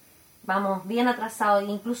general. Vamos bien atrasados.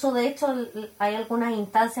 Incluso, de hecho, hay algunas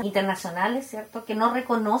instancias internacionales, ¿cierto?, que no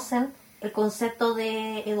reconocen el concepto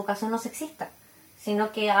de educación no sexista,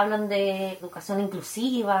 sino que hablan de educación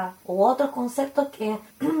inclusiva u otros conceptos que,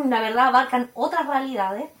 la verdad, abarcan otras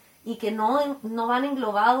realidades y que no van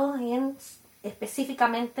englobados en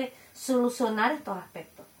específicamente solucionar estos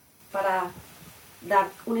aspectos. Para dar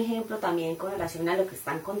un ejemplo también con relación a lo que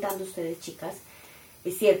están contando ustedes, chicas,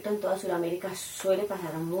 es cierto, en toda Sudamérica suele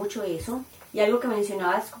pasar mucho eso. Y algo que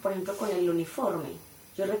mencionabas, por ejemplo, con el uniforme.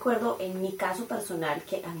 Yo recuerdo en mi caso personal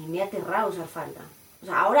que a mí me aterraba usar falda. O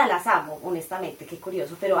sea, ahora las amo, honestamente, qué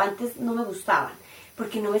curioso, pero antes no me gustaban,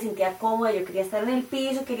 porque no me sentía cómoda, yo quería estar en el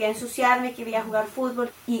piso, quería ensuciarme, quería jugar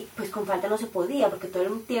fútbol, y pues con falda no se podía, porque todo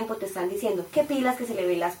el tiempo te están diciendo, qué pilas, que se le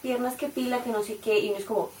ven las piernas, qué pila, que no sé qué, y no es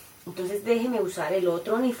como, entonces déjeme usar el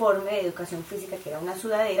otro uniforme de educación física, que era una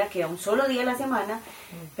sudadera, que era un solo día a la semana,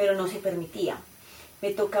 pero no se permitía.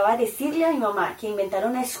 Me tocaba decirle a mi mamá que inventara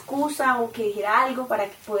una excusa o que dijera algo para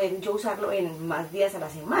poder yo usarlo en más días a la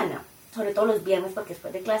semana, sobre todo los viernes, porque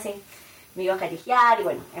después de clase me iba a callejear y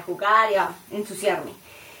bueno, a jugar y a ensuciarme.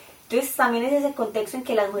 Entonces también es ese contexto en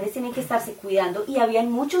que las mujeres tienen que estarse cuidando, y habían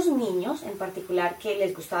muchos niños en particular que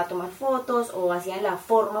les gustaba tomar fotos o hacían la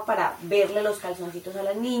forma para verle los calzoncitos a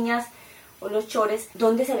las niñas o los chores,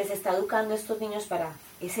 donde se les está educando a estos niños para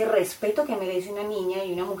ese respeto que merece una niña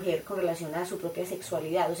y una mujer con relación a su propia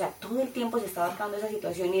sexualidad. O sea, todo el tiempo se está abarcando esa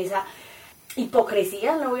situación y esa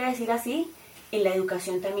hipocresía, lo voy a decir así, en la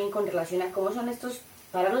educación también con relación a cómo son estos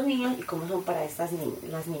para los niños y cómo son para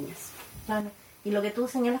las niñas. Claro. Y lo que tú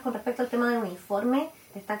señalas con respecto al tema del uniforme,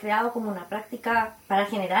 está creado como una práctica para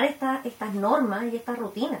generar estas normas y estas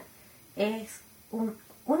rutinas. Es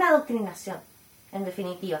una adoctrinación, en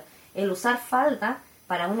definitiva. El usar falda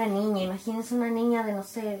para una niña, imagínense una niña de, no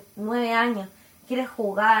sé, 9 años, quiere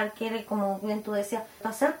jugar, quiere, como bien tú decías,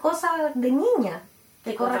 hacer cosas de niña,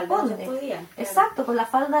 que corresponde. No se podía, claro. Exacto, con la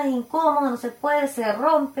falda es incómodo, no se puede, se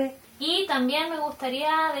rompe. Y también me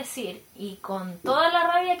gustaría decir, y con toda la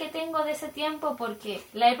rabia que tengo de ese tiempo, porque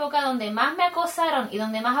la época donde más me acosaron y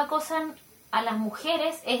donde más acosan a las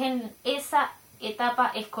mujeres es en esa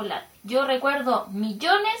etapa escolar. Yo recuerdo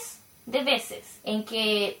millones de veces en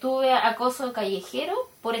que tuve acoso callejero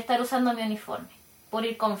por estar usando mi uniforme, por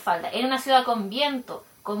ir con falda. Era una ciudad con viento,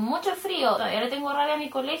 con mucho frío. Todavía le tengo rabia a mi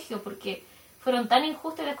colegio porque fueron tan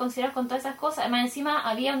injustos y desconsiderados con todas esas cosas. Además, encima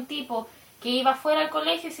había un tipo que iba fuera al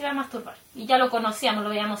colegio y se iba a masturbar. Y ya lo conocíamos, lo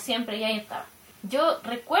veíamos siempre y ahí estaba. Yo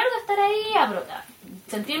recuerdo estar ahí,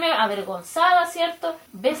 sentirme avergonzada, ¿cierto?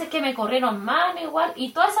 Veces que me corrieron mano igual, y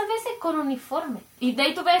todas esas veces con uniforme. Y de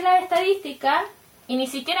ahí tú ves las estadísticas Y ni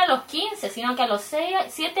siquiera a los 15, sino que a los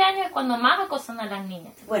 7 años es cuando más acosan a las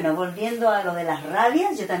niñas. Bueno, volviendo a lo de las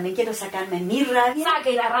rabias, yo también quiero sacarme mi rabia.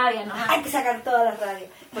 Saque la rabia, ¿no? Hay que sacar todas las rabias.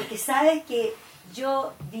 Porque sabes que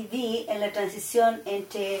yo viví en la transición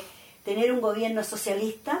entre tener un gobierno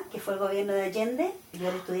socialista, que fue el gobierno de Allende, yo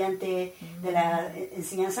era estudiante de la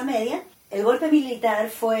enseñanza media. El golpe militar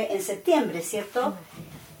fue en septiembre, ¿cierto?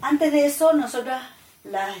 Antes de eso, nosotras,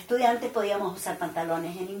 las estudiantes, podíamos usar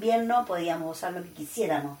pantalones en invierno, podíamos usar lo que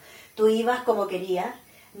quisiéramos. Tú ibas como querías,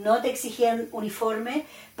 no te exigían uniforme,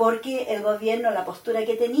 porque el gobierno, la postura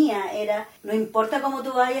que tenía era, no importa cómo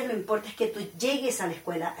tú vayas, lo importante es que tú llegues a la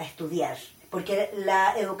escuela a estudiar, porque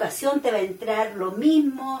la educación te va a entrar lo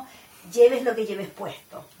mismo, lleves lo que lleves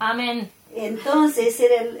puesto. Amén. Entonces,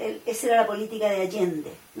 esa era la política de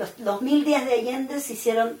Allende. Los 1000 días de Allende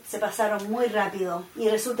se pasaron muy rápido. Y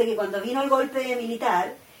resulta que cuando vino el golpe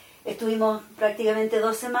militar, estuvimos prácticamente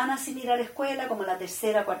 2 semanas sin ir a la escuela, como la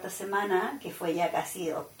tercera, cuarta semana, que fue ya casi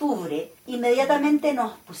octubre. Inmediatamente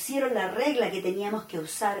nos pusieron la regla que teníamos que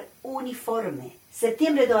usar uniforme.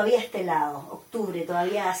 Septiembre todavía está helado, octubre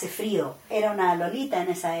todavía hace frío. Era una lolita en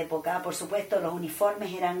esa época, por supuesto los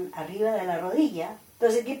uniformes eran arriba de la rodilla.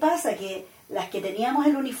 Entonces, ¿qué pasa? Que las que teníamos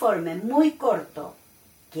el uniforme muy corto,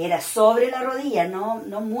 que era sobre la rodilla, no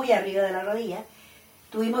muy arriba de la rodilla,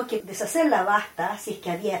 tuvimos que deshacer la basta si es que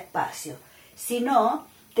había espacio. Si no,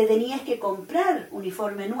 te tenías que comprar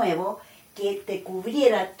uniforme nuevo que te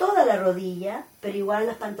cubriera toda la rodilla, pero igual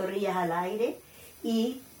las pantorrillas al aire,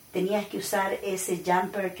 y tenías que usar ese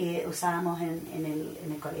jumper que usábamos en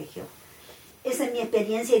el colegio. Esa es mi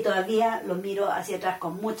experiencia y todavía lo miro hacia atrás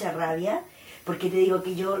con mucha rabia, porque te digo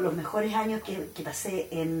que yo los mejores años que pasé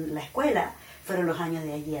en la escuela fueron los años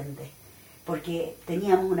de Allende, porque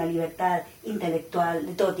teníamos una libertad intelectual,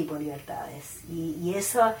 de todo tipo de libertades. Y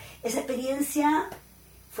esa experiencia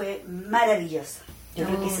fue maravillosa. Yo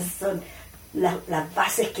creo que esas son las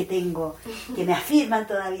bases que tengo, que me afirman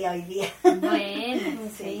todavía hoy día. Buena,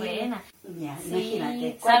 Sí. Buena. Ya, Sí,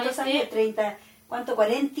 imagínate. ¿Cuántos ¿sabes años? qué? 30, ¿cuánto?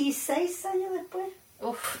 ¿46 años después?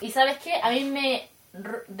 Uf, ¿y sabes qué? A mí me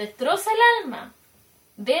destroza el alma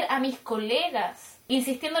ver a mis colegas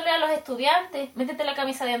insistiéndole a los estudiantes: métete la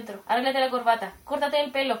camisa adentro, arréglate la corbata, córtate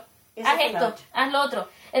el pelo, Esa haz fue la esto, otra. haz lo otro.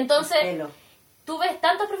 Entonces, El pelo. tú ves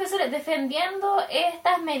tantos profesores defendiendo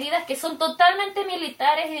estas medidas que son totalmente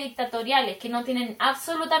militares y dictatoriales, que no tienen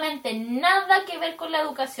absolutamente nada que ver con la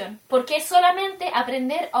educación, porque es solamente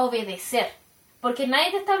aprender a obedecer. Porque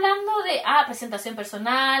nadie te está hablando de presentación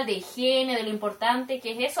personal, de higiene, de lo importante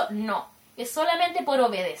que es eso. No, es solamente por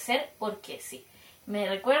obedecer, porque sí. Me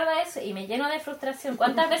recuerda eso y me lleno de frustración.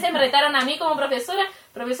 ¿Cuántas veces me retaron a mí como profesora?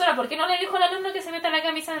 Profesora, ¿por qué no le dijo al alumno que se meta la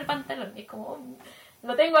camisa en el pantalón? Y es como,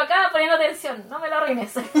 lo tengo acá poniendo atención, no me lo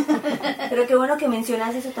arruines. Pero qué bueno que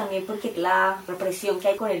mencionas eso también, porque la represión que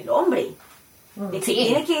hay con el hombre, de que Sí.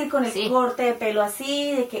 tiene que ir con el Sí. corte de pelo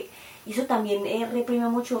así, de que eso también reprime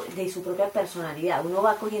mucho de su propia personalidad. Uno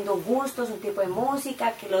va cogiendo gustos, un tipo de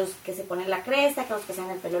música, que los que se ponen la cresta, que los que se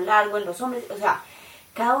hacen el pelo largo en los hombres, o sea,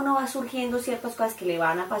 cada uno va surgiendo ciertas cosas que le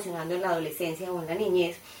van apasionando en la adolescencia o en la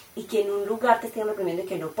niñez, y que en un lugar te estén reprimiendo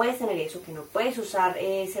que no puedes tener eso, que no puedes usar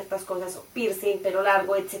ciertas cosas, piercing, pelo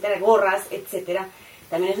largo, etcétera, gorras, etcétera.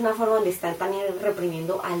 También es una forma donde están también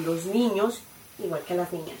reprimiendo a los niños, igual que a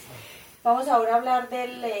las niñas. Vamos ahora a hablar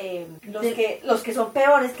de los que son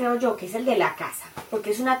peores, creo yo, que es el de la casa,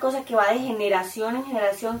 porque es una cosa que va de generación en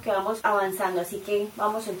generación, que vamos avanzando. Así que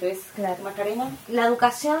vamos entonces, Claro. Macarena. La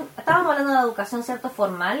educación, estábamos hablando de la educación cierto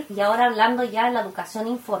formal y ahora hablando ya de la educación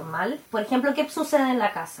informal. Por ejemplo, ¿qué sucede en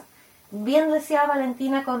la casa? Bien decía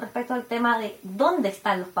Valentina con respecto al tema de dónde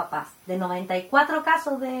están los papás. De 94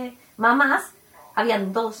 casos de mamás,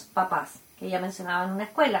 habían 2 papás que ella mencionaba en una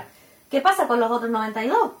escuela. ¿Qué pasa con los otros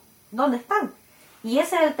 92? ¿Dónde están? Y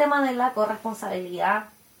ese es el tema de la corresponsabilidad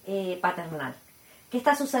paternal. ¿Qué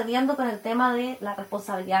está sucediendo con el tema de la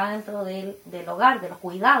responsabilidad dentro del hogar, de los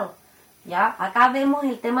cuidados? ¿Ya? Acá vemos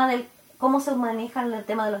el tema de cómo se maneja el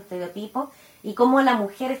tema de los estereotipos y cómo la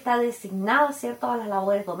mujer está designada, ¿cierto?, a las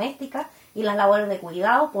labores domésticas y las labores de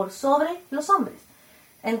cuidado por sobre los hombres.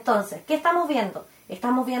 Entonces, ¿qué estamos viendo?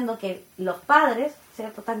 Estamos viendo que los padres,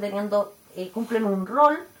 ¿cierto?, están teniendo, cumplen un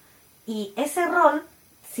rol, y ese rol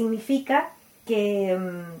significa que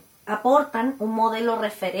aportan un modelo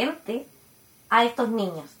referente a estos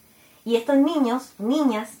niños. Y estos niños,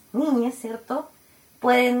 niñas, ¿cierto?,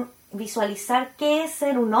 pueden visualizar qué es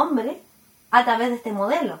ser un hombre a través de este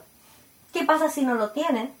modelo. ¿Qué pasa si no lo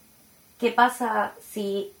tienen? ¿Qué pasa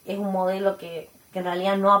si es un modelo que en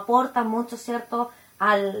realidad no aporta mucho, ¿cierto?,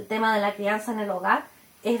 al tema de la crianza en el hogar?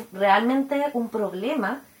 Es realmente un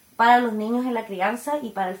problema para los niños en la crianza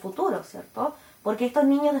y para el futuro, ¿cierto? porque estos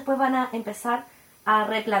niños después van a empezar a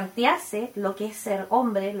replantearse lo que es ser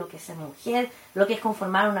hombre, lo que es ser mujer, lo que es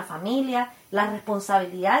conformar una familia, las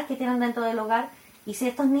responsabilidades que tienen dentro del hogar. Y si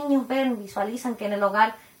estos niños visualizan que en el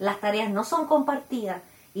hogar las tareas no son compartidas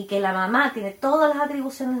y que la mamá tiene todas las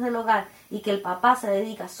atribuciones del hogar y que el papá se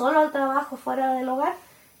dedica solo al trabajo fuera del hogar,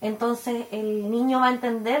 entonces el niño va a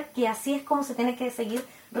entender que así es como se tiene que seguir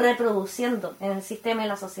reproduciendo en el sistema y en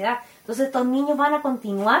la sociedad. Entonces estos niños van a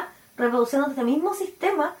continuar reproduciendo este mismo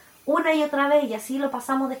sistema una y otra vez, y así lo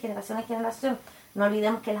pasamos de generación en generación. No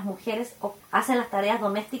olvidemos que las mujeres hacen las tareas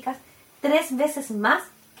domésticas 3 veces más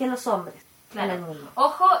que los hombres. Claro.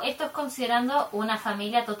 Ojo, esto es considerando una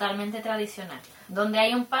familia totalmente tradicional, donde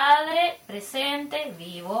hay un padre presente,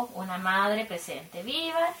 vivo, una madre presente,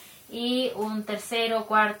 viva, y un tercero,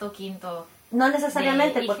 cuarto, quinto. No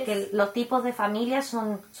necesariamente, porque los tipos de familias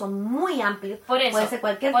son muy amplios. Por eso, puede ser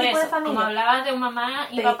cualquier tipo de familia. Como hablabas de una mamá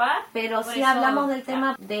y papá. Pero sí hablamos del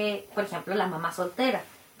tema de, por ejemplo, las mamás solteras.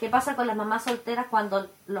 ¿Qué pasa con las mamás solteras cuando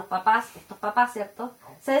los papás, estos papás, ¿cierto?,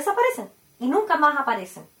 se desaparecen y nunca más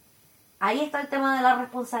aparecen? Ahí está el tema de la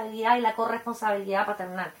responsabilidad y la corresponsabilidad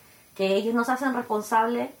paternal, que ellos nos hacen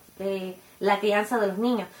responsables de la crianza de los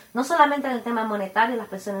niños, no solamente en el tema monetario, las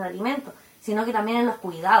pensiones de alimentos, sino que también en los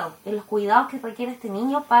cuidados que requiere este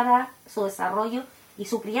niño para su desarrollo y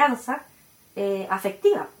su crianza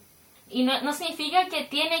afectiva. Y no significa que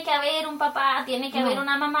tiene que haber un papá, tiene que haber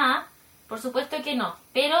una mamá, por supuesto que no,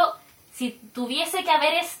 pero si tuviese que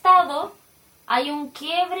haber estado, hay un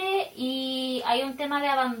quiebre y hay un tema de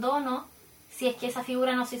abandono si es que esa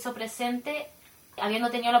figura no se hizo presente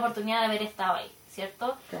habiendo tenido la oportunidad de haber estado ahí,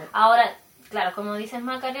 ¿cierto? Claro. Ahora, claro, como dices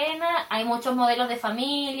Macarena, hay muchos modelos de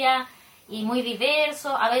familia y muy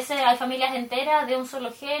diversos, a veces hay familias enteras de un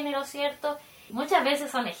solo género, ¿cierto? Muchas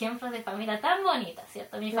veces son ejemplos de familia tan bonitas,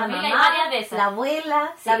 ¿cierto? Mi La familia mamá, hay varias de esas. la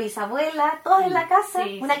abuela, Sí. la bisabuela, todos en la casa,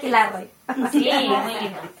 Sí, una sí, aquelarre. Sí, muy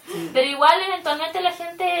lindo. Pero igual eventualmente la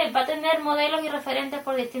gente va a tener modelos y referentes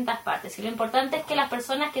por distintas partes. Y lo importante es que las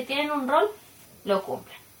personas que tienen un rol lo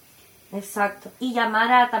cumplan. Exacto. Y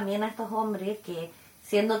llamar también a estos hombres que,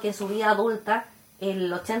 siendo que en su vida adulta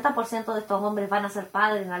el 80% de estos hombres van a ser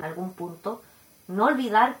padres en algún punto, no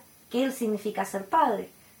olvidar qué significa ser padre.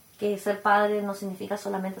 Que ser padre no significa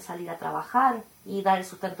solamente salir a trabajar y dar el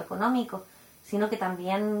sustento económico, sino que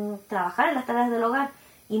también trabajar en las tareas del hogar.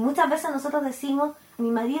 Y muchas veces nosotros decimos,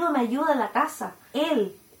 mi marido me ayuda en la casa,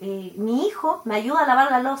 mi hijo me ayuda a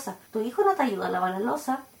lavar la loza. Tu hijo no te ayuda a lavar la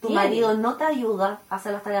loza, tu marido no te ayuda a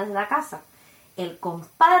hacer las tareas de la casa. Él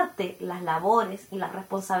comparte las labores y las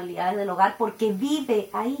responsabilidades del hogar porque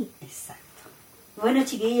vive ahí. Exacto. Bueno,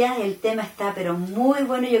 chiquillas, el tema está pero muy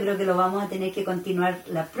bueno. Yo creo que lo vamos a tener que continuar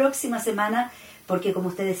la próxima semana porque, como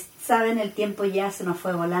ustedes saben, el tiempo ya se nos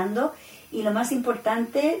fue volando. Y lo más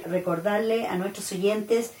importante, recordarle a nuestros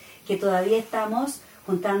oyentes que todavía estamos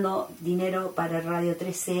juntando dinero para Radio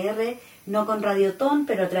 3CR, no con Radiotón,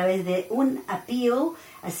 pero a través de un appeal.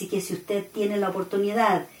 Así que si usted tiene la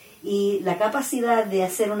oportunidad y la capacidad de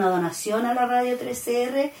hacer una donación a la Radio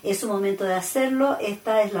 3CR, es su momento de hacerlo.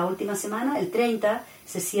 Esta es la última semana, el 30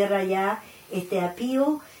 se cierra ya este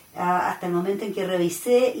appeal. Hasta el momento en que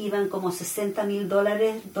revisé iban como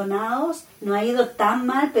 $60,000 donados. No ha ido tan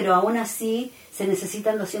mal, pero aún así se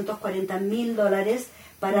necesitan $240,000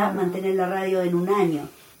 para mantener la radio en un año.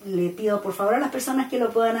 Le pido por favor a las personas que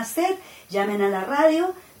lo puedan hacer, llamen a la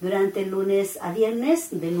radio durante el lunes a viernes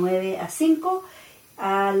de 9 a 5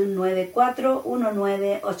 al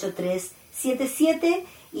 94198377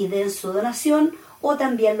 y den su donación, o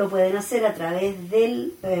también lo pueden hacer a través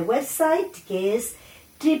del website que es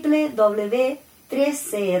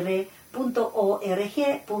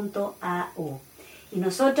www.3cr.org.au. Y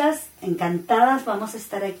nosotras, encantadas, vamos a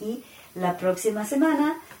estar aquí la próxima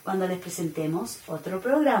semana cuando les presentemos otro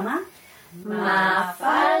programa.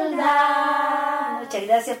 Mafalda. Muchas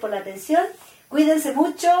gracias por la atención. Cuídense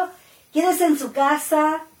mucho, quédense en su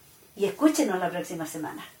casa y escúchenos la próxima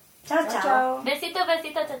semana. Chao, chao. Besitos,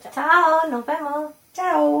 besitos, chao, chao. Chao, nos vemos.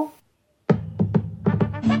 Chao.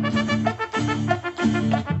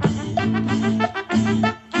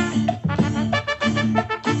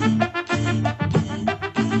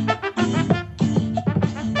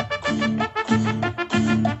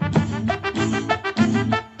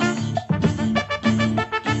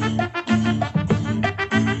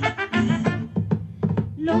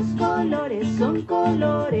 Los colores son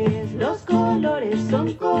colores, los colores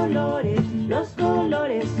son colores, los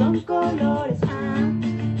colores son colores.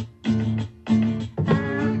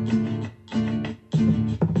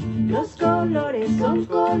 Los colores son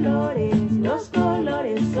colores, los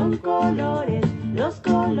colores son colores, los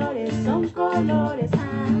colores son colores.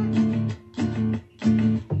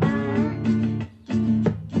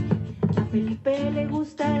 Felipe le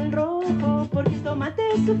gusta el rojo porque el tomate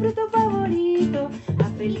es su fruto favorito. A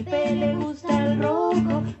Felipe le gusta el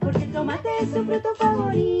rojo porque el tomate es su fruto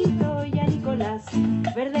favorito. Y a Nicolás,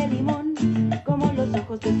 verde limón, como los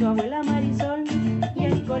ojos de su abuela Marisol. Y a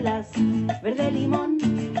Nicolás, verde limón,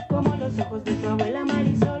 como los ojos de su abuela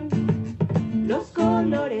Marisol. Los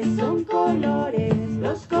colores son colores,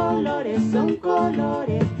 los colores son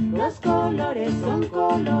colores, los colores son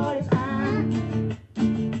colores.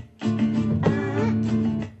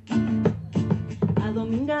 A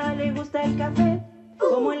Dominga le gusta el café,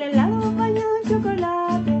 como el helado bañado en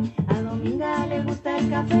chocolate. A Dominga le gusta el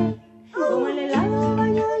café, como el helado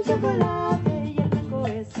bañado en chocolate. Y el blanco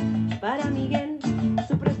es para Miguel,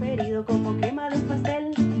 su preferido como crema de un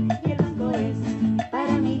pastel. Y el blanco es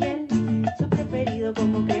para Miguel, su preferido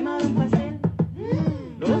como crema de un pastel.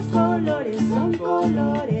 Los colores son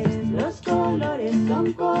colores, los colores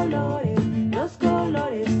son colores, los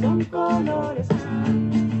colores son colores.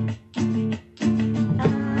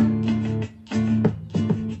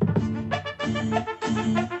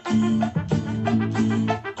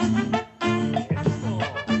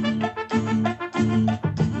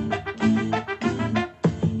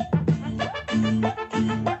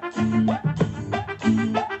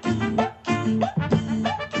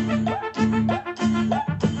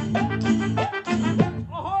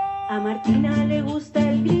 A Martina le gusta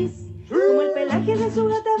el gris, como el pelaje de su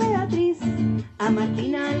gata Beatriz. A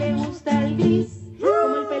Martina le gusta el gris,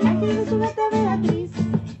 como el pelaje de su gata Beatriz.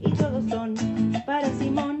 Y todos son para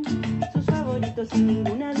Simón, sus favoritos sin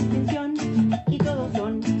ninguna distinción. Y todos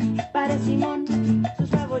son para Simón, sus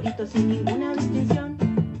favoritos sin ninguna distinción.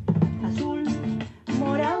 Azul,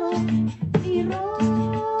 morado y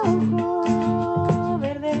rojo,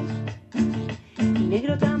 verde y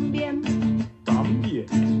negro también.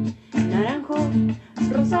 Naranjo,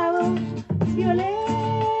 rosado,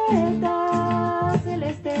 violeta,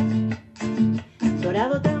 celeste,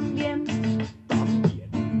 dorado también.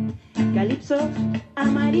 Calipso,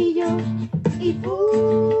 amarillo y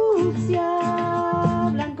fucsia,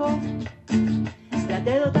 blanco,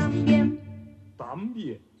 plateado también.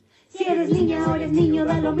 Si eres niña o eres niño,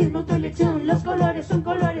 da lo mismo tu elección. Los colores son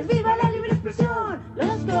colores, ¡viva la libre expresión!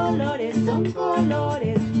 Los colores son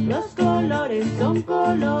colores, los colores son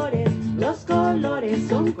colores, los colores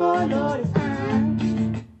son colores.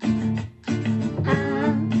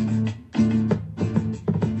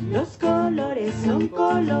 Los colores son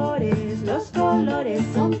colores, los colores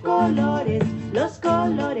son colores, los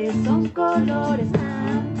colores son colores.